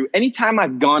actually not true. Anytime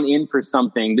I've gone in for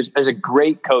something, there's a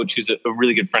great coach who's a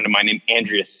really good friend of mine named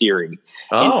Andrea Seary.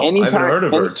 Oh, I haven't heard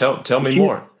of her. Tell me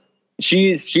more.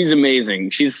 She's amazing.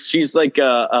 She's like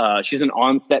she's an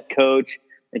on-set coach,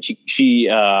 and she's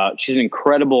an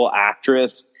incredible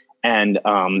actress, and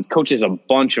coaches a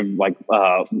bunch of like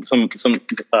some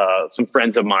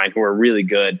friends of mine who are really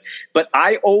good. But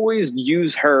I always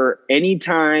use her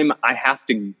anytime I have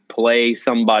to play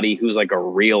somebody who's like a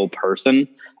real person.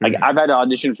 Like I've had to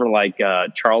audition for like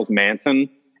Charles Manson.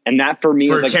 And that for me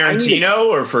for is like Tarantino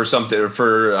or for something, or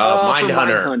for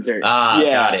Mindhunter.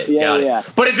 Got it.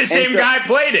 But if the same guy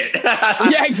played it.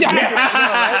 Yeah, exactly. Right?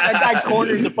 That guy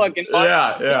corners the fucking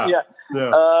Yeah.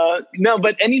 No,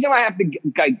 but anytime I have to,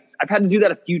 I've had to do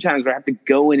that a few times where I have to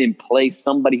go in and play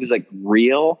somebody who's like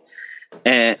real.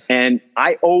 And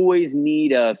I always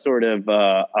need a sort of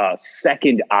a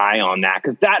second eye on that.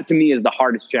 Cause that to me is the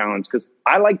hardest challenge. Cause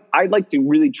I like to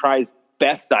really try as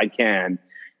best I can.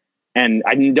 And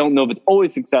I don't know if it's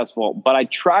always successful, but I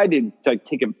try to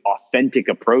take an authentic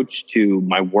approach to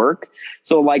my work.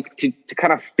 So like to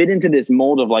kind of fit into this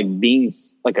mold of like being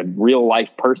like a real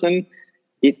life person,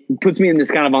 it puts me in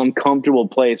this kind of uncomfortable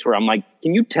place where I'm like,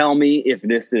 can you tell me if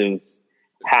this is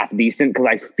half decent? Because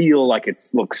I feel like it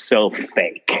looks so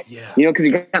fake, because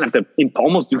you kind of have to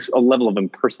almost do a level of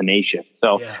impersonation.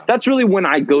 So that's really when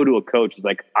I go to a coach. Is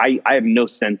like, I have no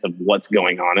sense of what's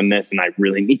going on in this, and I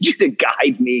really need you to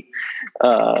guide me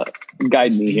here.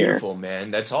 Beautiful,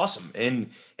 man. That's awesome. And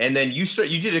then you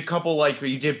did a couple, like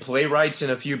you did playwrights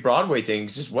and a few Broadway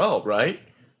things as well, right?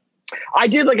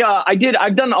 I've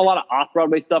done a lot of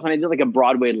off-Broadway stuff, and I did like a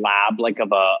Broadway lab, like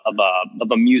of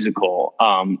a musical.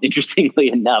 Interestingly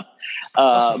enough,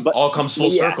 awesome. But all comes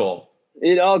full circle.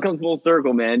 It all comes full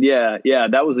circle, man. Yeah.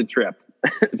 That was a trip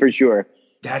for sure.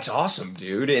 That's awesome,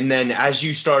 dude. And then as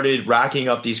you started racking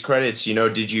up these credits,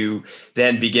 did you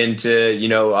then begin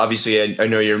to, obviously I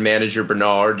know your manager,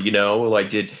 Bernard, like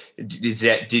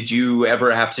did you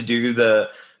ever have to do the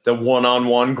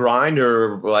one-on-one grind,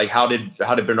 or like how did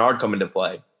Bernard come into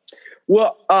play?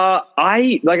 Well,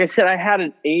 like I said, I had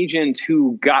an agent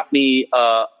who got me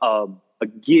a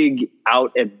gig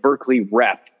out at Berkeley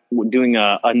Rep doing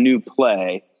a new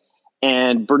play,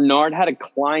 and Bernard had a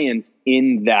client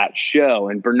in that show.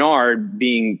 And Bernard,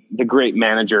 being the great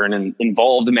manager and an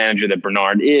involved manager that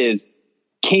Bernard is,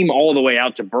 came all the way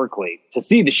out to Berkeley to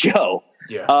see the show.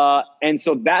 Yeah. And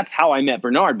so that's how I met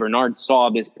Bernard. Bernard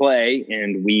saw this play,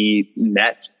 and we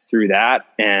met through that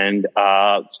and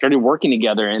started working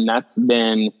together. And that's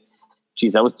been,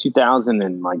 that was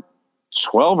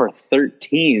 2012 or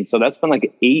 13. So that's been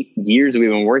like 8 years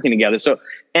we've been working together. So,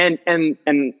 and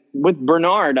with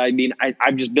Bernard, I mean,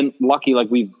 I've just been lucky. Like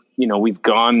we've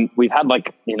had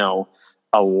like,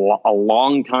 a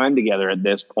long time together at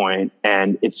this point,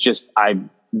 and it's just I've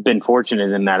been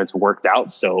fortunate in that it's worked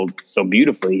out so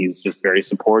beautifully. He's just very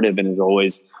supportive and has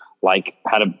always like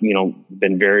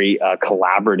been very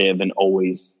collaborative and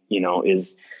always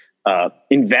is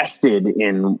invested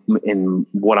in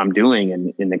what I'm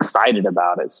doing and excited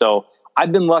about it. So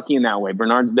I've been lucky in that way.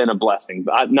 Bernard's been a blessing,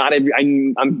 but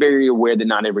I'm very aware that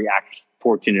not every actor is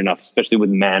fortunate enough, especially with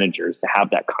managers, to have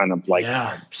that kind of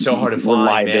so hard to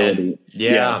find, man.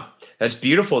 Yeah. That's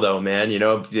beautiful though, man.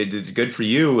 Good for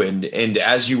you. And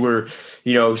as you were,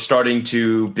 starting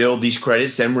to build these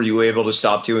credits, then were you able to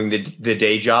stop doing the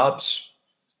day jobs?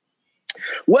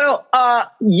 Well,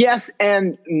 yes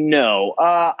and no.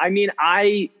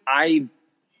 I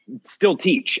still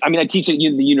teach. I teach at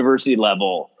the university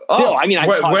level. Still,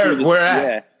 where at?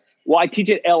 Yeah. Well, I teach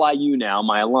at LIU now,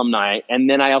 my alumni, and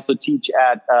then I also teach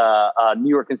at New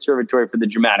York Conservatory for the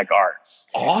Dramatic Arts.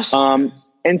 Awesome.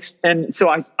 And so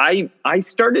I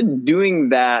started doing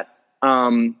that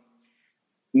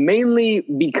mainly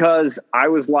because I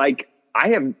was like, I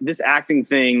have this acting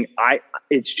thing.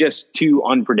 It's just too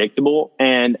unpredictable,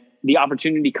 and the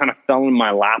opportunity kind of fell in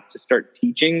my lap to start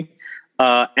teaching.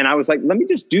 And I was like, let me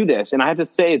just do this. And I have to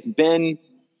say,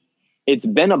 it's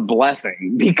been a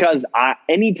blessing because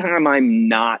anytime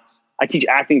I teach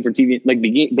acting for TV, like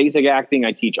basic acting.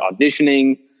 I teach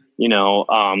auditioning,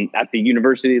 at the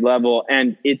university level,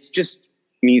 and it's just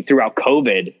throughout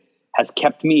COVID has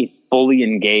kept me fully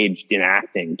engaged in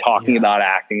acting, talking about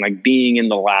acting, like being in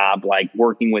the lab, like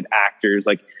working with actors.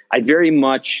 Like I very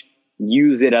much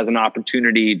use it as an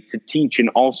opportunity to teach and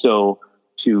also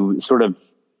to sort of,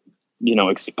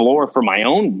 explore for my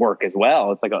own work as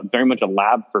well. It's like very much a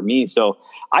lab for me. So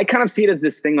I kind of see it as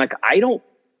this thing. Like, I don't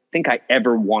think I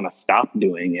ever want to stop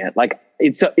doing it. Like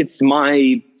it's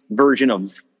my version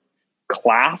of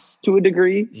class to a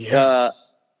degree. Yeah.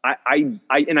 I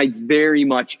very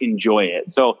much enjoy it.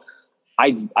 So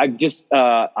I've just,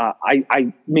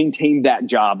 I maintained that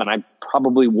job, and I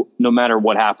probably, no matter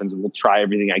what happens, will try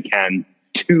everything I can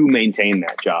to maintain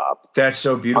that job. That's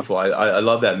so beautiful. I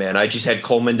love that, man. I just had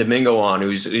Coleman Domingo on,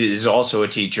 is also a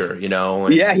teacher,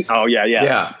 and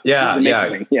yeah.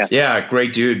 Yeah.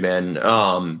 Great dude, man.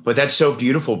 But that's so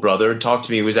beautiful, brother. Talk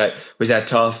to me. Was that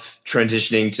tough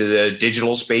transitioning to the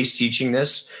digital space, teaching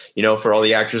this, for all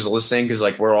the actors listening? Cause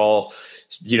like we're all,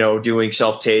 doing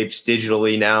self-tapes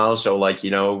digitally now. So like,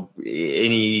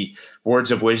 any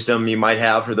words of wisdom you might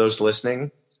have for those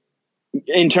listening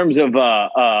in terms of,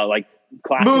 like,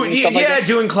 classes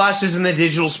doing classes in the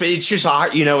digital space. It's just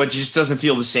hard, it just doesn't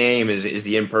feel the same as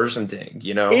the in-person thing,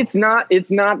 It's not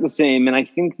the same. And I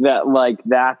think that like,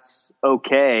 that's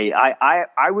okay.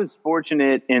 I was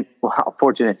fortunate it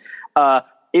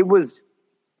was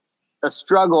a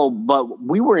struggle, but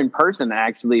we were in person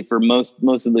actually for most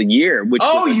of the year, which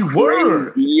you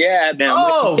were? Yeah, man.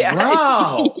 Wow.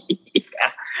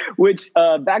 Yeah. Which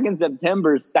back in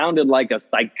September sounded like a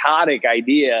psychotic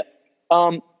idea.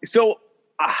 But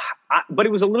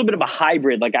it was a little bit of a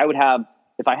hybrid. Like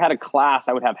if I had a class,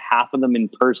 I would have half of them in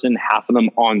person, half of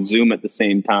them on Zoom at the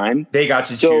same time. They got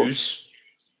to choose.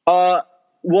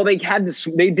 Well, they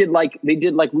did like we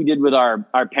did with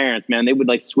our parents, man. They would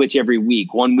like switch every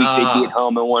week. 1 week they'd be at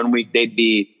home, and 1 week they'd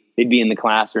be in the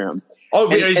classroom.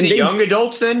 Oh, is it young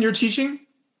adults then you're teaching?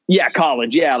 Yeah,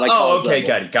 college. Yeah. Like okay.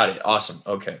 Got it. Awesome.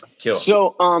 Okay. Kill.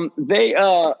 So,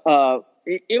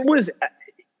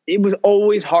 it was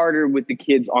always harder with the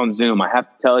kids on Zoom, I have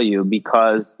to tell you,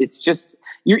 because it's just,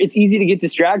 it's easy to get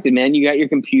distracted, man. You got your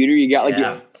computer, you got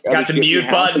got the mute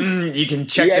button. You can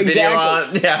check the video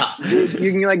on. Yeah.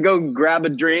 You can like go grab a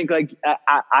drink. Like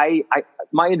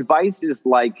my advice is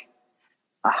like,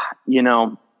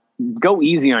 go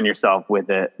easy on yourself with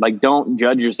it. Like, don't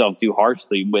judge yourself too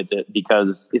harshly with it,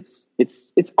 because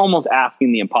it's almost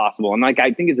asking the impossible. And like,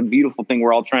 I think it's a beautiful thing.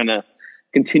 We're all trying to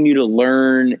continue to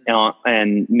learn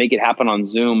and make it happen on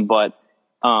Zoom. But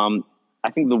I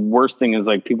think the worst thing is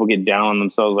like people get down on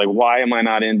themselves. Like, why am I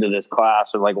not into this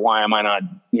class? Or like, why am I not,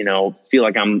 feel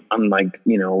like I'm like,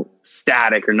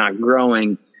 static or not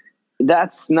growing.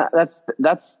 That's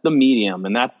the medium.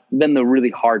 And that's then the really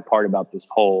hard part about this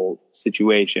whole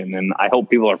situation. And I hope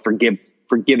people are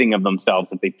forgiving of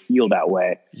themselves if they feel that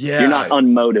way. Yeah. You're not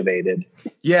unmotivated.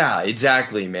 Yeah,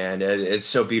 exactly, man. It's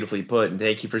so beautifully put. And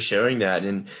thank you for sharing that.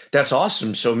 And that's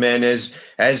awesome. So, man, as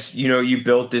you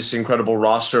built this incredible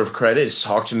roster of credits,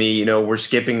 talk to me, we're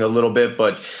skipping a little bit,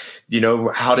 but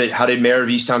how did Mare of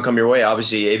Easttown come your way?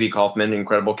 Obviously, A.V. Kaufman,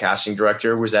 incredible casting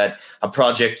director. Was that a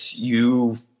project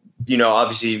you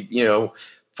obviously,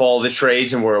 follow the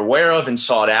trades and were aware of and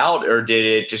sought out, or did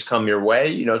it just come your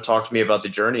way? Talk to me about the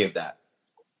journey of that.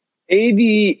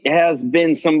 Avi has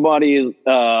been somebody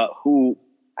who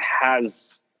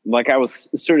has, like I was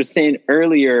sort of saying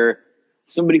earlier,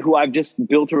 somebody who I've just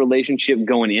built a relationship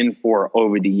going in for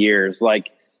over the years.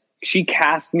 Like, she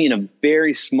cast me in a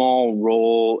very small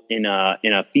role in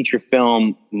a feature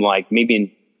film, like maybe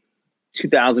in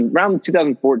around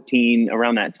 2014,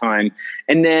 around that time.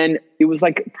 And then it was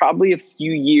like probably a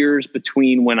few years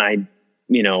between when I,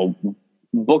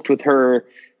 booked with her,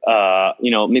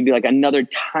 maybe like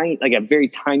a very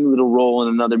tiny little role in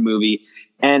another movie.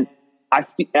 And I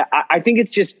think it's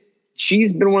just,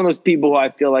 she's been one of those people who I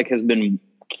feel like has been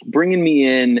bringing me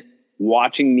in,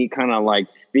 watching me kind of like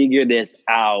figure this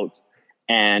out,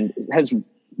 and has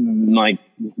like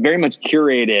very much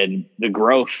curated the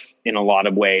growth in a lot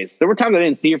of ways. There were times I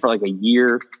didn't see her for like a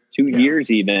year, 2 years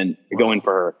even, going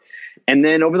for her. And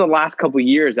then over the last couple of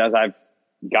years, as I've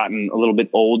gotten a little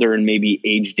bit older and maybe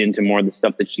aged into more of the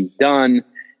stuff that she's done,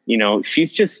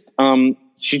 she's just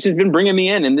been bringing me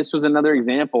in. And this was another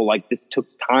example. Like, this took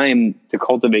time to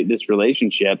cultivate this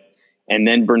relationship. And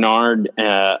then Bernard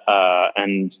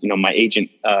and my agent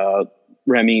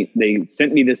Remy, they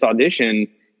sent me this audition,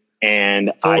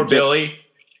 and for Billy.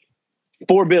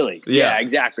 Yeah,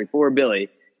 exactly. For Billy.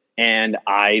 And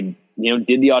I,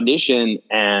 did the audition,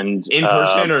 and in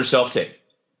person or self-tape?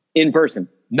 In person.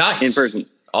 Nice. In person.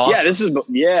 Awesome. This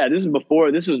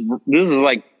is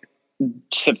like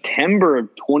September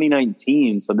of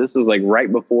 2019. So this was like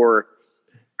right before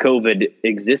COVID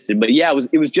existed. But yeah,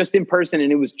 it was just in person,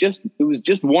 and it was just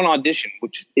one audition,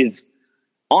 which is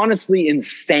honestly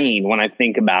insane when I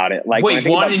think about it. Like, wait,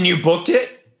 and you booked it?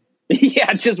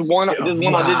 Yeah, just one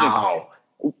audition.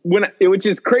 Which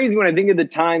is crazy when I think of the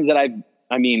times that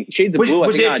Shades of Blue.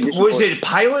 Was it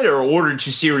pilot or ordered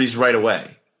to series right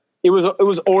away? It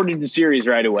was ordered to series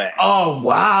right away. Oh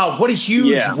wow! What a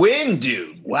huge win,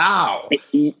 dude! Wow.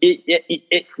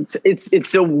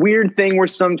 It's a weird thing where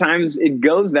sometimes it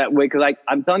goes that way, because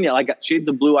I'm telling you, like Shades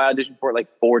of Blue, I auditioned for it like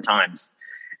 4 times,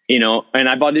 and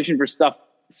I've auditioned for stuff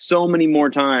so many more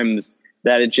times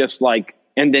that it just like,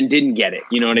 and then didn't get it.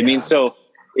 You know what I mean? So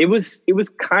it was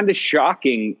kind of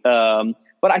shocking.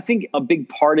 But I think a big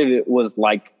part of it was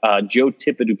like Joe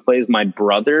Tippett, who plays my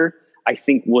brother, I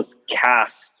think was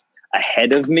cast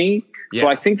ahead of me. Yeah. So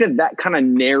I think that kind of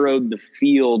narrowed the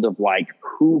field of like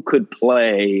who could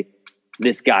play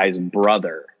this guy's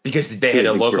brother. Because they had a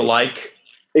lookalike.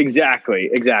 Exactly.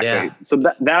 Yeah. So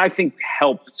that I think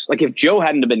helped. Like, if Joe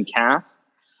hadn't have been cast,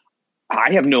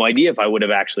 I have no idea if I would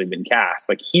have actually been cast.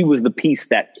 Like, he was the piece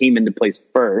that came into place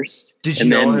first. Did you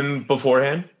know him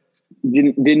beforehand?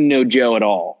 Didn't know Joe at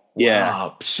all. Yeah.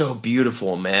 Wow, so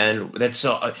beautiful, man. That's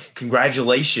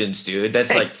congratulations, dude.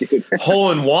 That's thanks, like dude.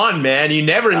 Hole in one, man. You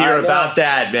never hear about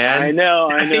that, man. I know.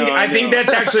 I think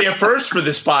that's actually a first for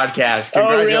this podcast.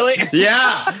 Oh, really?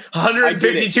 Yeah,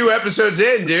 152 episodes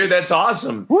in, dude. That's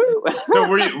awesome. So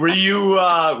were you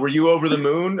over the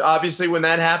moon? Obviously, when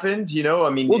that happened,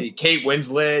 Kate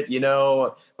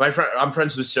Winslet. I'm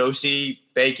friends with Sosie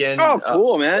Bacon. Oh,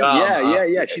 cool, man.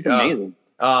 Yeah. She's amazing.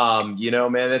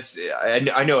 Man, that's,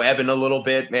 I know Evan a little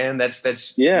bit, man. That's and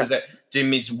some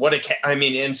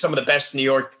of the best New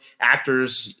York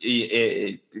actors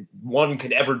one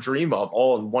could ever dream of,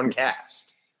 all in one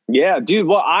cast. Yeah, dude.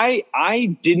 Well,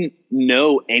 I didn't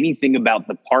know anything about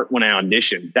the part when I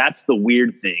auditioned. That's the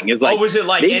weird thing. Is like, was it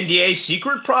like NDA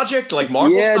secret project, like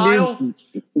Marvel style? Dude,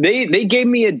 they gave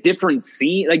me a different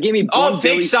scene. They gave me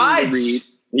fake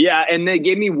sides. Yeah, and they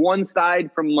gave me one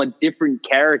side from a different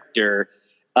character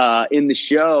in the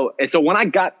show. And so when I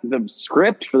got the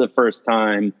script for the first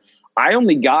time, I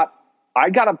got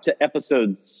up to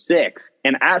episode 6.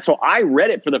 And so I read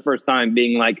it for the first time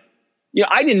being like,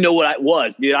 I didn't know what I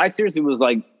was, dude. I seriously was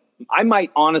like, I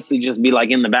might honestly just be like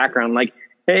in the background, like,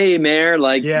 hey, Mayor,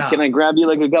 like, can I grab you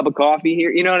like a cup of coffee here?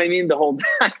 You know what I mean? The whole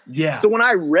time. Yeah. So when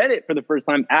I read it for the first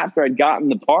time after I'd gotten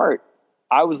the part,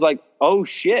 I was like, oh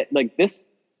shit, like this,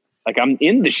 like I'm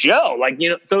in the show, like,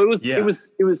 so it was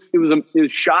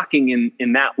shocking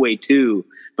in that way too.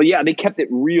 But yeah, they kept it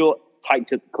real tight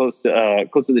to close to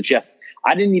the chest.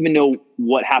 I didn't even know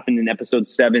what happened in episode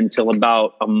 7 till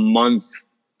about a month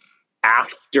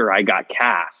after I got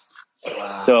cast.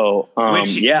 Wow. So,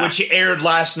 which aired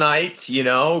last night,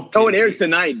 Oh, it airs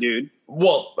tonight, dude.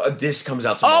 Well, this comes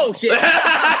out tomorrow. Oh shit! Edit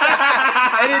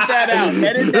that out.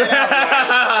 Let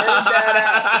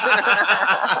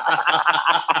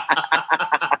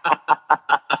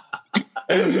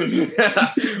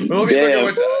me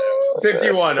look at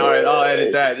 51. All right, I'll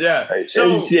edit that. Yeah.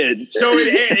 So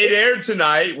it aired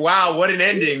tonight. Wow, what an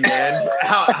ending, man!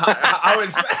 How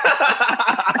is?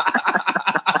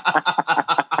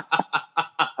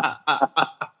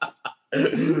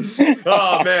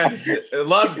 Oh man,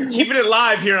 love keeping it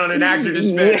live here on An Actor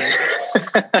Despairs.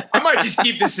 I might just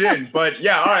keep this in, but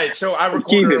yeah, all right. So I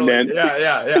recorded early. Man.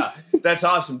 Yeah. That's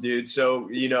awesome, dude. So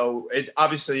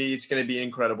obviously it's going to be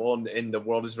incredible, and the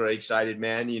world is very excited,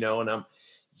 man. And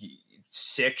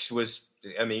 6 was.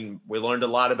 I mean, we learned a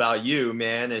lot about you,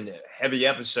 man, and a heavy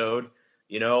episode.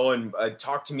 And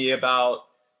talk to me about.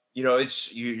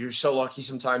 You're so lucky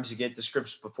sometimes to get the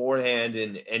scripts beforehand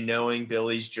and knowing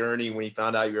Billy's journey when you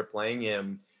found out you were playing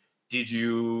him. Did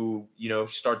you,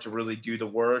 start to really do the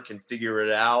work and figure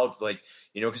it out? Like,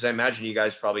 because I imagine you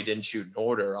guys probably didn't shoot in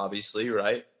order, obviously,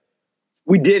 right?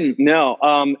 We didn't, no.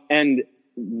 And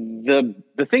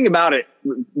the thing about it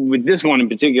with this one in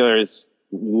particular is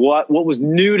what was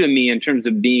new to me in terms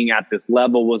of being at this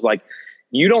level was like,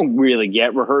 you don't really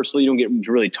get rehearsal. You don't get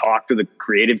to really talk to the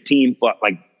creative team, but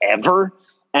like ever.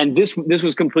 And this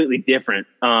was completely different.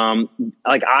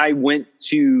 Like I went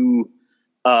to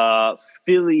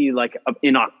Philly like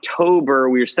in October.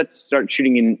 We were set to start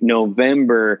shooting in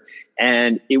November,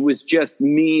 and it was just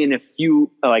me and a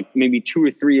few, like maybe 2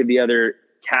 or 3 of the other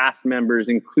cast members,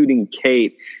 including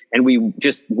Kate. And we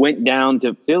just went down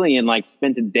to Philly and like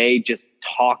spent a day just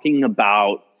talking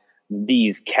about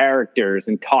these characters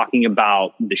and talking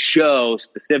about the show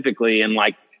specifically and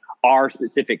like our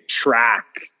specific track.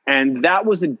 And that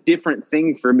was a different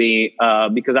thing for me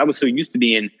because I was so used to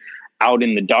being out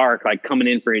in the dark, like coming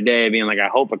in for a day being like, I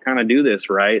hope I kind of do this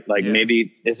right. Like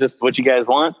maybe is this what you guys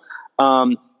want?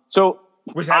 So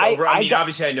was that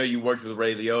obviously I know you worked with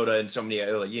Ray Liotta and so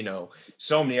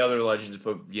many other legends,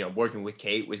 but working with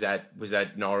Kate, was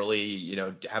that gnarly,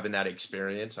 having that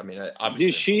experience? I mean, obviously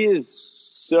dude, she is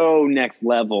so next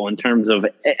level in terms of,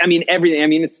 I mean, everything. I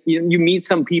mean, it's, you meet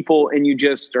some people and you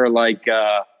just are like,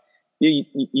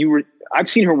 I've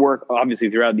seen her work obviously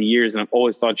throughout the years and I've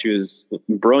always thought she was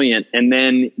brilliant. And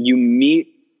then you meet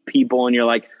people and you're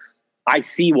like, I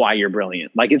see why you're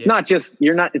brilliant. Like, it's not just,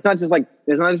 it's not just like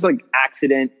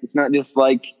accident. It's not just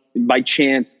like by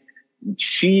chance.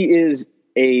 She is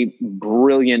a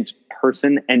brilliant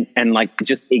person and like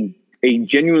just a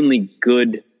genuinely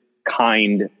good,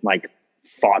 kind, like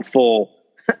thoughtful,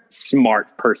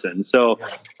 smart person. So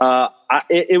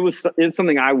it's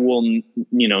something I will,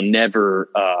 never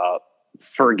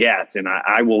forget. And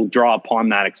I will draw upon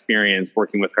that experience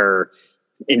working with her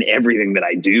in everything that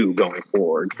I do going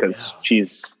forward, because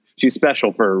she's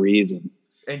special for a reason.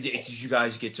 And did you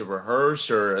guys get to rehearse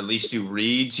or at least do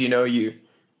reads?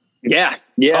 Yeah.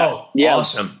 Oh,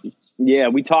 awesome. Yeah,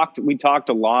 we talked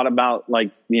a lot about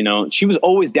like, she was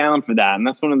always down for that. And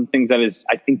that's one of the things that is,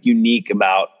 I think, unique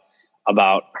about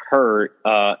her.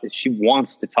 She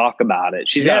wants to talk about it.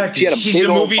 She's a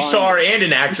movie star and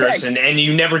an actress, and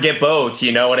you never get both.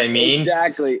 You know what I mean?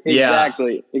 Exactly.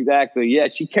 Yeah,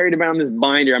 she carried around this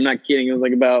binder. I'm not kidding. It was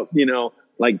like about,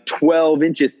 like 12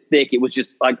 inches thick. It was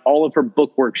just like all of her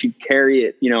book work. She'd carry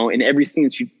it, in every scene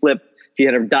she'd flip. She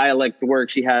had her dialect work.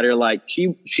 She had her like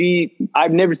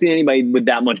I've never seen anybody with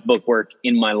that much book work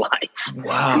in my life.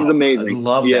 Wow. It was amazing. I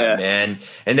love that, man.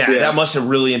 And that must have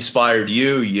really inspired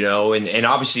you, and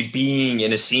obviously being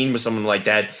in a scene with someone like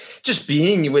that, just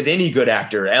being with any good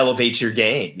actor elevates your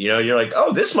game. You're like,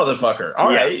 oh, this motherfucker. All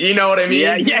right. You know what I mean?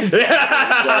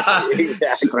 Yeah.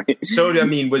 Exactly. So, I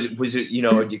mean, was it,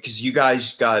 because you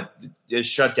guys got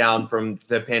shut down from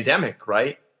the pandemic,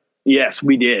 right? Yes,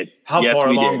 we did. How far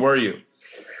along were you?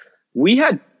 We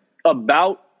had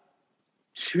about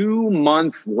 2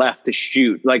 months left to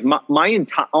shoot. Like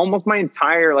almost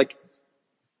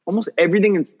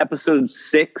everything in episode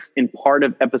 6 and part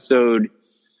of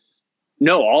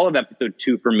all of episode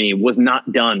 2 for me was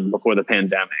not done before the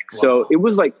pandemic. Wow. So it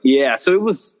was like,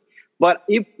 but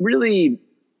it really,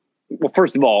 well,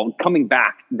 first of all, coming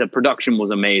back, the production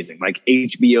was amazing. Like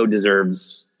HBO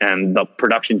deserves, and the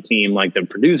production team, like the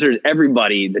producers,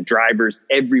 everybody, the drivers,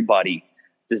 everybody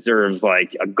deserves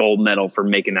like a gold medal for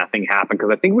making that thing happen. Cause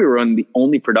I think we were on the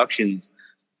only productions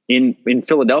in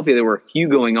Philadelphia. There were a few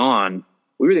going on.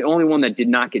 We were the only one that did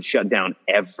not get shut down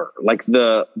ever. Like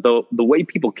the way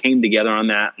people came together on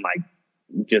that, like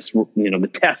just, the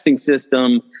testing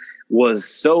system was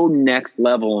so next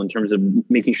level in terms of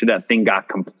making sure that thing got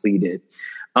completed.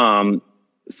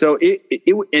 So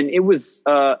it was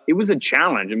a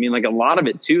challenge. I mean, like a lot of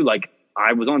it too, like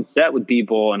I was on set with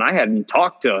people and I hadn't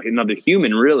talked to another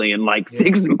human really in like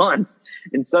 6 months,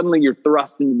 and suddenly you're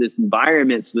thrust into this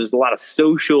environment. So there's a lot of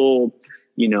social,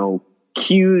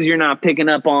 cues you're not picking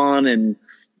up on, and,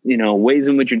 ways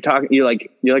in which you're talking, you're like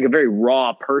a very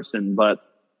raw person. But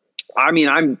I mean,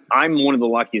 I'm one of the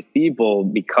luckiest people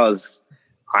because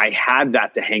I had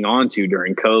that to hang on to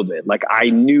during COVID. Like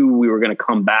I knew we were going to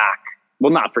come back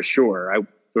well, not for sure.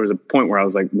 There was a point where I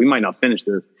was like, we might not finish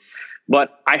this,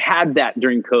 but I had that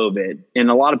during COVID, and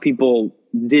a lot of people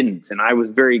didn't. And I was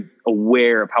very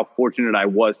aware of how fortunate I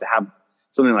was to have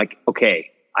something like, okay,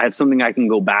 I have something I can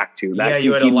go back to. That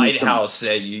you had a lighthouse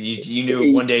that you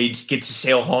knew one day you'd get to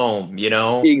sail home, you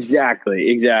know?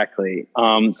 Exactly.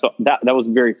 So that was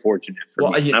very fortunate for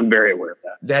me. I'm very aware of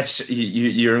that. That's,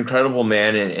 you're incredible,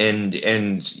 man.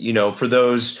 And, you know, for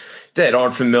those that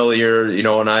aren't familiar, you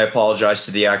know, and I apologize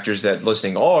to the actors that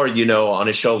listening are, you know, on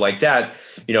a show like that,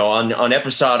 you know, on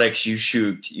episodics, you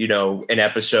shoot, you know, an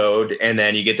episode and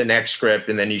then you get the next script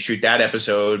and then you shoot that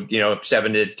episode, you know,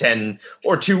 7 to 10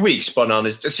 or 2 weeks. But on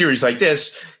a series like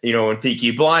this, you know, in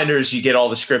Peaky Blinders, you get all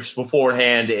the scripts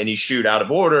beforehand and you shoot out of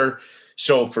order.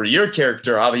 So for your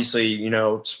character, obviously, you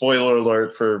know, spoiler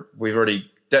alert for we've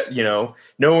already, you know,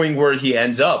 knowing where he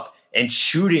ends up and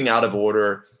shooting out of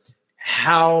order.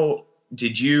 How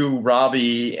did you,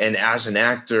 Robbie, and as an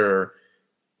actor,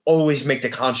 always make the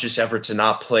conscious effort to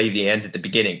not play the end at the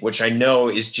beginning, which I know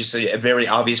is just a very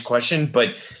obvious question,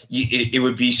 but it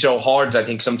would be so hard, I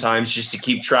think, sometimes just to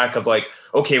keep track of like,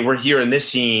 okay, we're here in this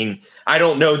scene. I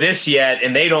don't know this yet,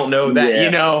 and they don't know that,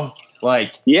 you know,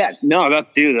 like. Yeah, no,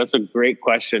 that's a great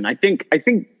question. I think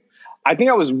I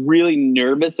was really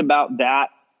nervous about that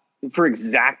for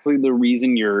exactly the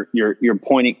reason you're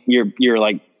pointing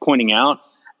out.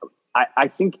 I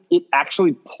think it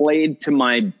actually played to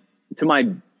my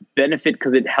benefit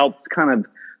because it helped kind of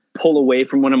pull away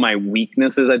from one of my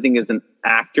weaknesses, I think, as an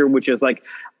actor, which is like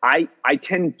I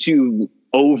tend to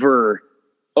over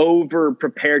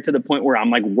prepare to the point where I'm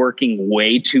like working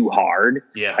way too hard.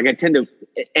 Yeah. Like I tend to,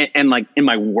 and like in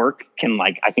my work can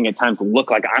like, I think at times look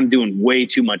like I'm doing way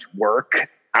too much work.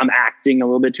 I'm acting a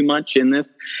little bit too much in this.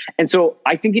 And so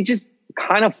I think it just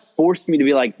kind of forced me to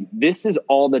be like, this is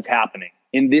all that's happening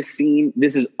in this scene.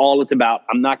 This is all it's about.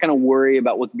 I'm not going to worry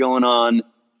about what's going on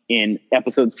in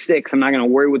episode 6. I'm not going to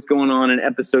worry what's going on in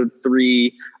episode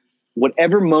 3.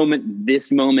 Whatever moment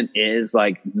this moment is,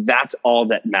 like, that's all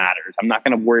that matters. I'm not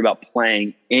going to worry about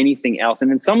playing anything else. And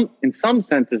in some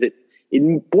senses, it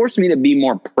forced me to be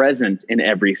more present in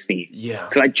every scene. Yeah.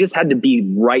 Because I just had to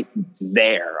be right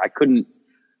there. I couldn't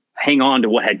hang on to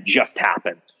what had just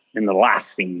happened in the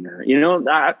last scene, or, you know,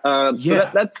 so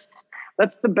that's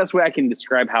the best way I can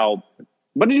describe how,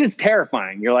 but it is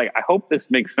terrifying. You're like, I hope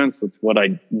this makes sense with what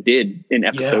I did in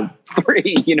episode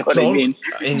 3. You know what I mean?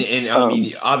 And I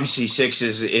mean, obviously 6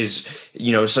 is,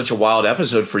 you know, such a wild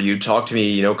episode for you. Talk to me,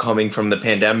 you know, coming from the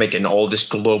pandemic and all this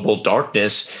global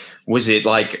darkness. Was it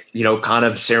like, you know, kind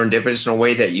of serendipitous in a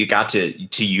way that you got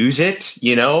to use it,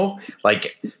 you know,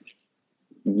 like,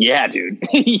 yeah, dude.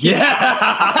 Yeah.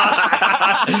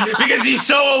 Because he's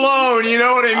so alone, you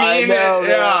know what I mean? I know,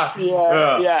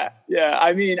 yeah.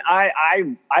 I mean,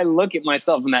 I look at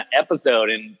myself in that episode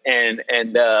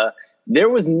and there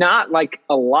was not like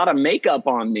a lot of makeup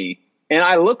on me, and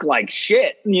I look like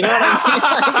shit. You know what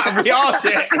I mean? We all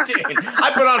did.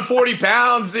 I put on 40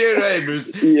 pounds, dude. It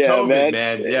was COVID,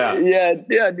 man. Yeah,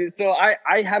 dude. So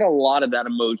I had a lot of that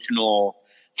emotional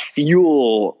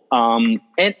fuel.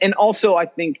 And also I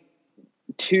think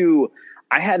too,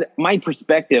 I had my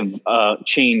perspective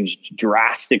changed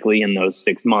drastically in those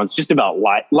 6 months, just about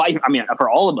life. I mean, for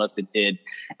all of us, it did.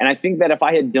 And I think that if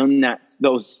I had done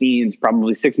those scenes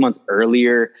probably 6 months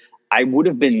earlier, I would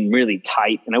have been really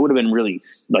tight, and I would have been really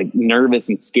like nervous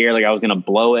and scared, like I was going to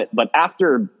blow it. But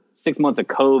after 6 months of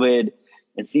COVID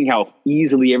and seeing how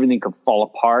easily everything could fall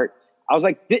apart, I was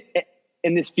like,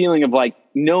 and this feeling of like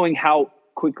knowing how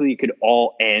quickly it could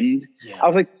all end. Yeah. I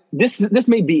was like, this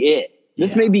may be it.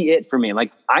 This may be it for me.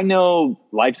 Like, I know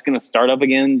life's going to start up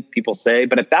again, people say,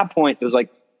 but at that point it was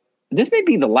like, this may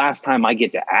be the last time I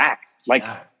get to act, like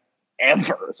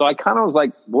ever. So I kind of was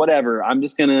like, whatever, I'm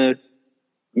just going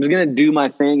to do my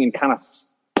thing and kind of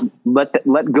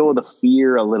let go of the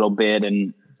fear a little bit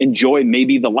and enjoy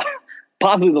maybe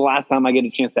possibly the last time I get a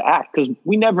chance to act. Cause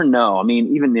we never know. I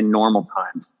mean, even in normal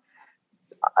times,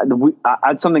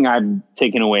 something I've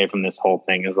taken away from this whole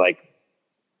thing is like,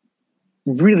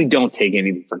 really don't take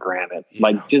anything for granted. Yeah.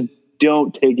 Like, just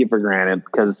don't take it for granted,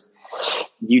 because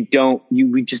we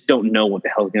just don't know what the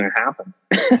hell's going to happen.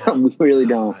 We really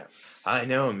don't. I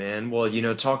know, man. Well, you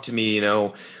know, talk to me, you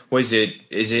know, has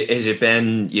it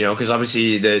been, you know, because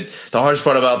obviously the hardest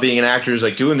part about being an actor is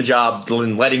like doing the job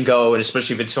and letting go. And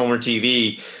especially if it's film or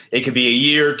TV, it could be a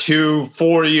year, 2,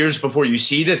 4 years before you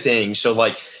see the thing. So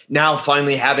like now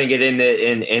finally having it in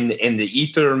the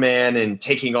ether, man, and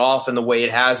taking off in the way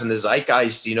it has in the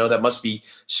zeitgeist, you know, that must be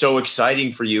so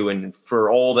exciting for you and for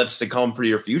all that's to come for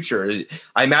your future.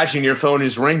 I imagine your phone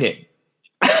is ringing.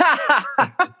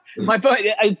 my phone,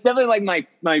 it's definitely like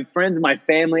my friends, my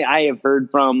family I have heard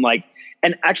from, like,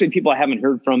 and actually people I haven't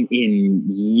heard from in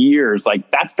years.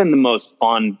 Like, that's been the most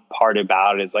fun part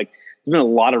about it, is like, there's been a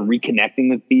lot of reconnecting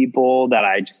with people that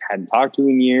I just hadn't talked to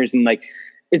in years. And like,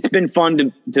 it's been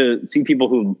fun to see people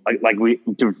who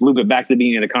to loop it back to the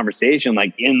beginning of the conversation,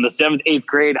 like in the 7th, 8th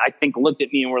grade, I think looked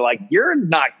at me and were like, "You're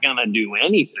not gonna do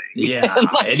anything." Yeah.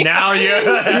 And now you're,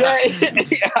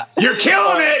 you're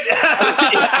killing it.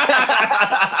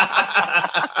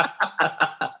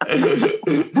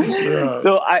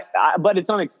 So but it's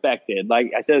unexpected.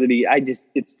 Like I said,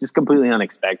 it's just completely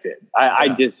unexpected. I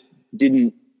just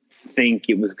didn't think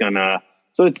it was gonna,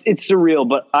 so it's surreal,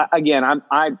 but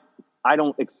I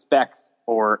don't expect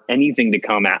or anything to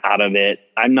come out of it.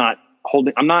 I'm not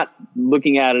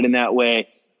looking at it in that way.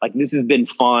 Like, this has been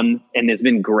fun and it's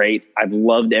been great. I've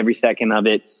loved every second of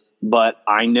it, but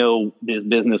I know this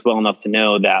business well enough to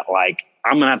know that, like,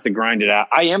 I'm going to have to grind it out.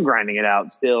 I am grinding it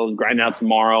out still, grinding out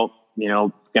tomorrow,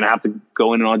 going to have to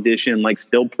go in an audition, like,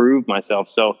 still prove myself.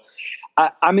 So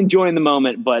I'm enjoying the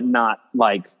moment, but not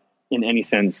like in any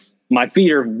sense. My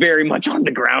feet are very much on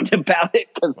the ground about it.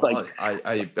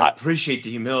 I appreciate the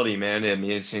humility, man. I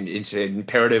mean, it's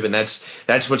imperative, and that's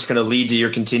what's going to lead to your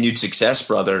continued success,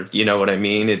 brother. You know what I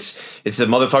mean? It's the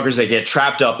motherfuckers that get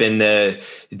trapped up in the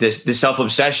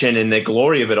self-obsession and the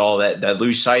glory of it all that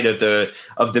lose sight of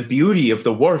the beauty of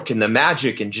the work and the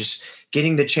magic and just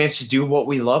getting the chance to do what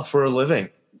we love for a living.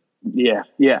 Yeah.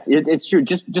 It's true.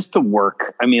 Just to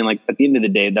work. I mean, like, at the end of the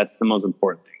day, that's the most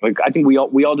important thing. Like, I think we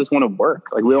all just want to work.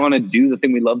 Like, we want to do the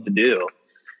thing we love to do.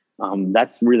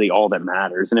 That's really all that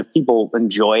matters. And if people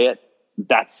enjoy it,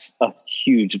 that's a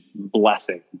huge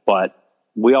blessing. But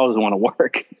we always want to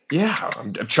work. Yeah,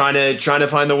 I'm trying to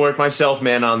find the work myself,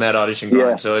 man, on that audition grind.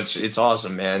 Yeah. So it's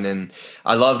awesome, man, and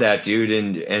I love that, dude.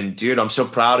 And dude, I'm so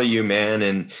proud of you, man.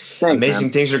 And thanks, amazing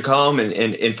man. Things are coming.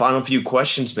 And final few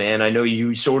questions, man. I know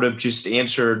you sort of just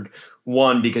answered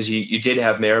one because you did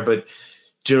have Mayor, but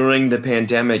during the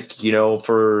pandemic,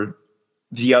 for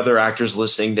the other actors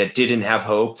listening that didn't have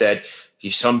hope, that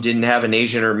some didn't have an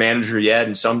agent or manager yet,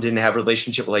 and some didn't have a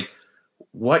relationship, like,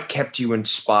 what kept you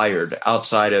inspired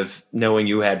outside of knowing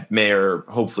you had Mayor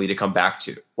hopefully to come back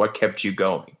to? What kept you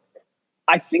going?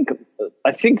 I think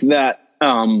that,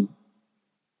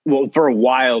 well, for a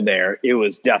while there, it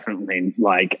was definitely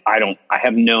like, I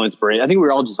have no inspiration. I think we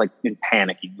were all just like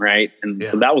panicking. Right. And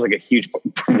so that was like a huge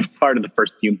part of the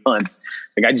first few months.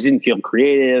 Like, I just didn't feel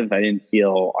creative. I didn't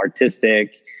feel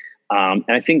artistic. And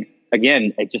I think,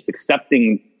 again, just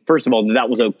accepting, first of all, that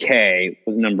was okay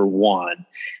was number one.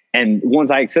 And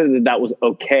once I accepted that was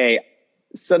okay,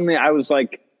 suddenly I was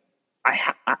like,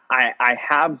 I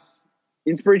have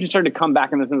inspiration started to come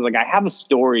back in the sense, like, I have a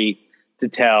story to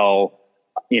tell,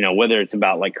 whether it's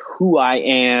about like who I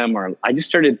am, or I just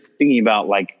started thinking about,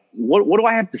 like, what do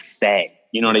I have to say?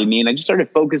 You know what I mean? I just started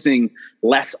focusing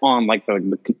less on like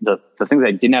the things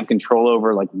I didn't have control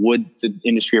over, like, would the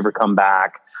industry ever come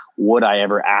back? Would I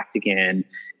ever act again?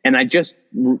 And I just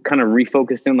kind of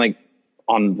refocused in, like,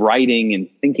 on writing and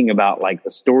thinking about, like,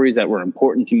 the stories that were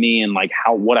important to me and, like,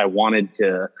 what I wanted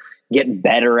to get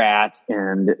better at,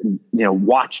 and,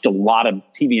 watched a lot of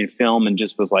TV and film, and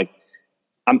just was like,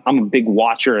 I'm a big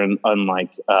watcher and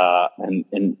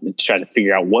try to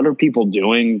figure out what are people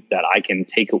doing that I can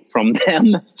take from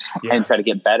them and try to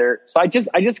get better. So I just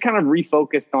kind of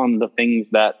refocused on the things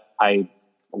that I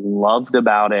loved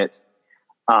about it.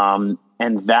 And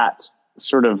that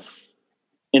sort of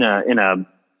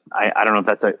I don't know if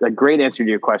that's a great answer to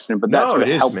your question, but that sort of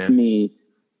helped me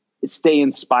stay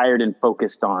inspired and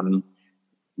focused on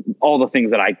all the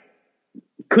things that I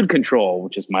could control,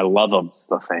 which is my love of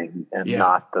the thing and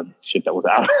not the shit that was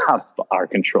out of our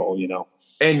control,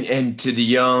 And to the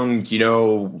young,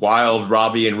 wild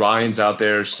Robbie and Ryans out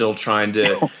there still trying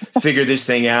to figure this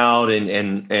thing out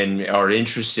and are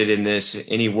interested in this,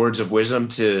 any words of wisdom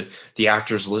to the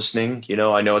actors listening?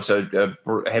 I know it's a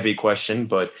heavy question,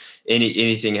 but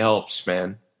anything helps,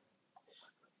 man.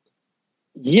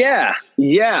 Yeah.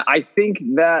 I think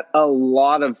that a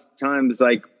lot of times,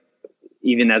 like,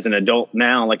 even as an adult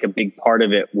now, like, a big part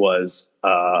of it was,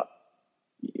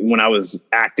 when I was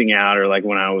acting out, or like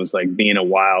when I was like being a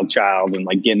wild child and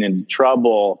like getting into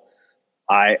trouble,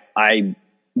 I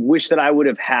wish that I would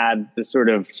have had the sort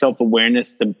of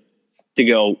self-awareness to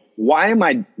go, why am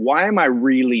I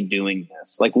really doing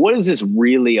this? Like, what is this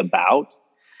really about?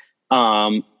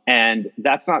 And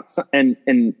that's not,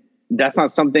 and that's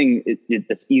not something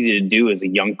that's easy to do as a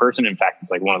young person. In fact,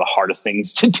 it's like one of the hardest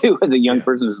things to do as a young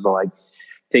person, is to like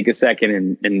take a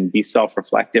second and be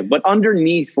self-reflective. But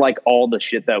underneath, like, all the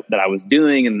shit that I was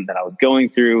doing and that I was going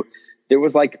through, there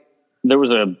was like there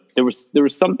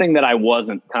was something that I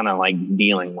wasn't kind of like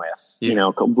dealing with, you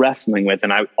know, wrestling with.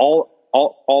 And all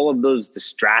of those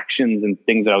distractions and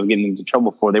things that I was getting into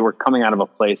trouble for, they were coming out of a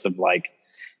place of like,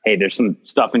 hey, there's some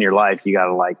stuff in your life you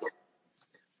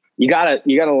gotta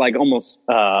almost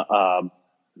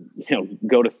you know,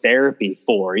 go to therapy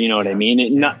for, you know what I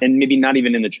mean? And maybe not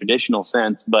even in the traditional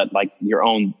sense, but like your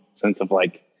own sense of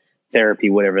like therapy,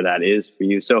 whatever that is for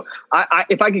you. So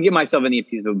if I could give myself any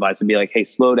piece of advice, I'd be like, hey,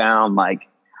 slow down. Like,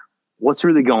 what's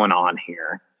really going on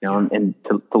here? You know, and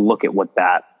to look at what's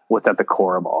at the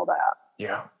core of all that.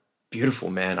 Yeah.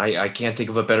 Beautiful, man. I can't think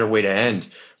of a better way to end.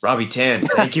 Robbie Tan,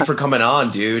 thank you for coming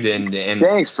on, dude. And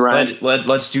thanks, Ryan.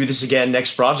 Let's do this again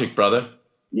next project, brother.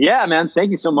 Yeah, man.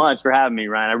 Thank you so much for having me,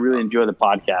 Ryan. I really enjoy the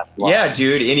podcast. Yeah,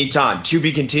 dude. Anytime. To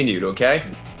be continued. Okay.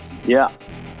 Yeah.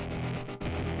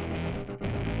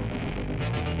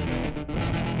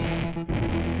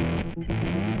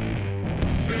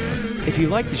 If you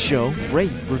like the show,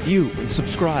 rate, review, and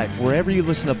subscribe wherever you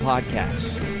listen to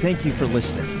podcasts. Thank you for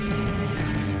listening.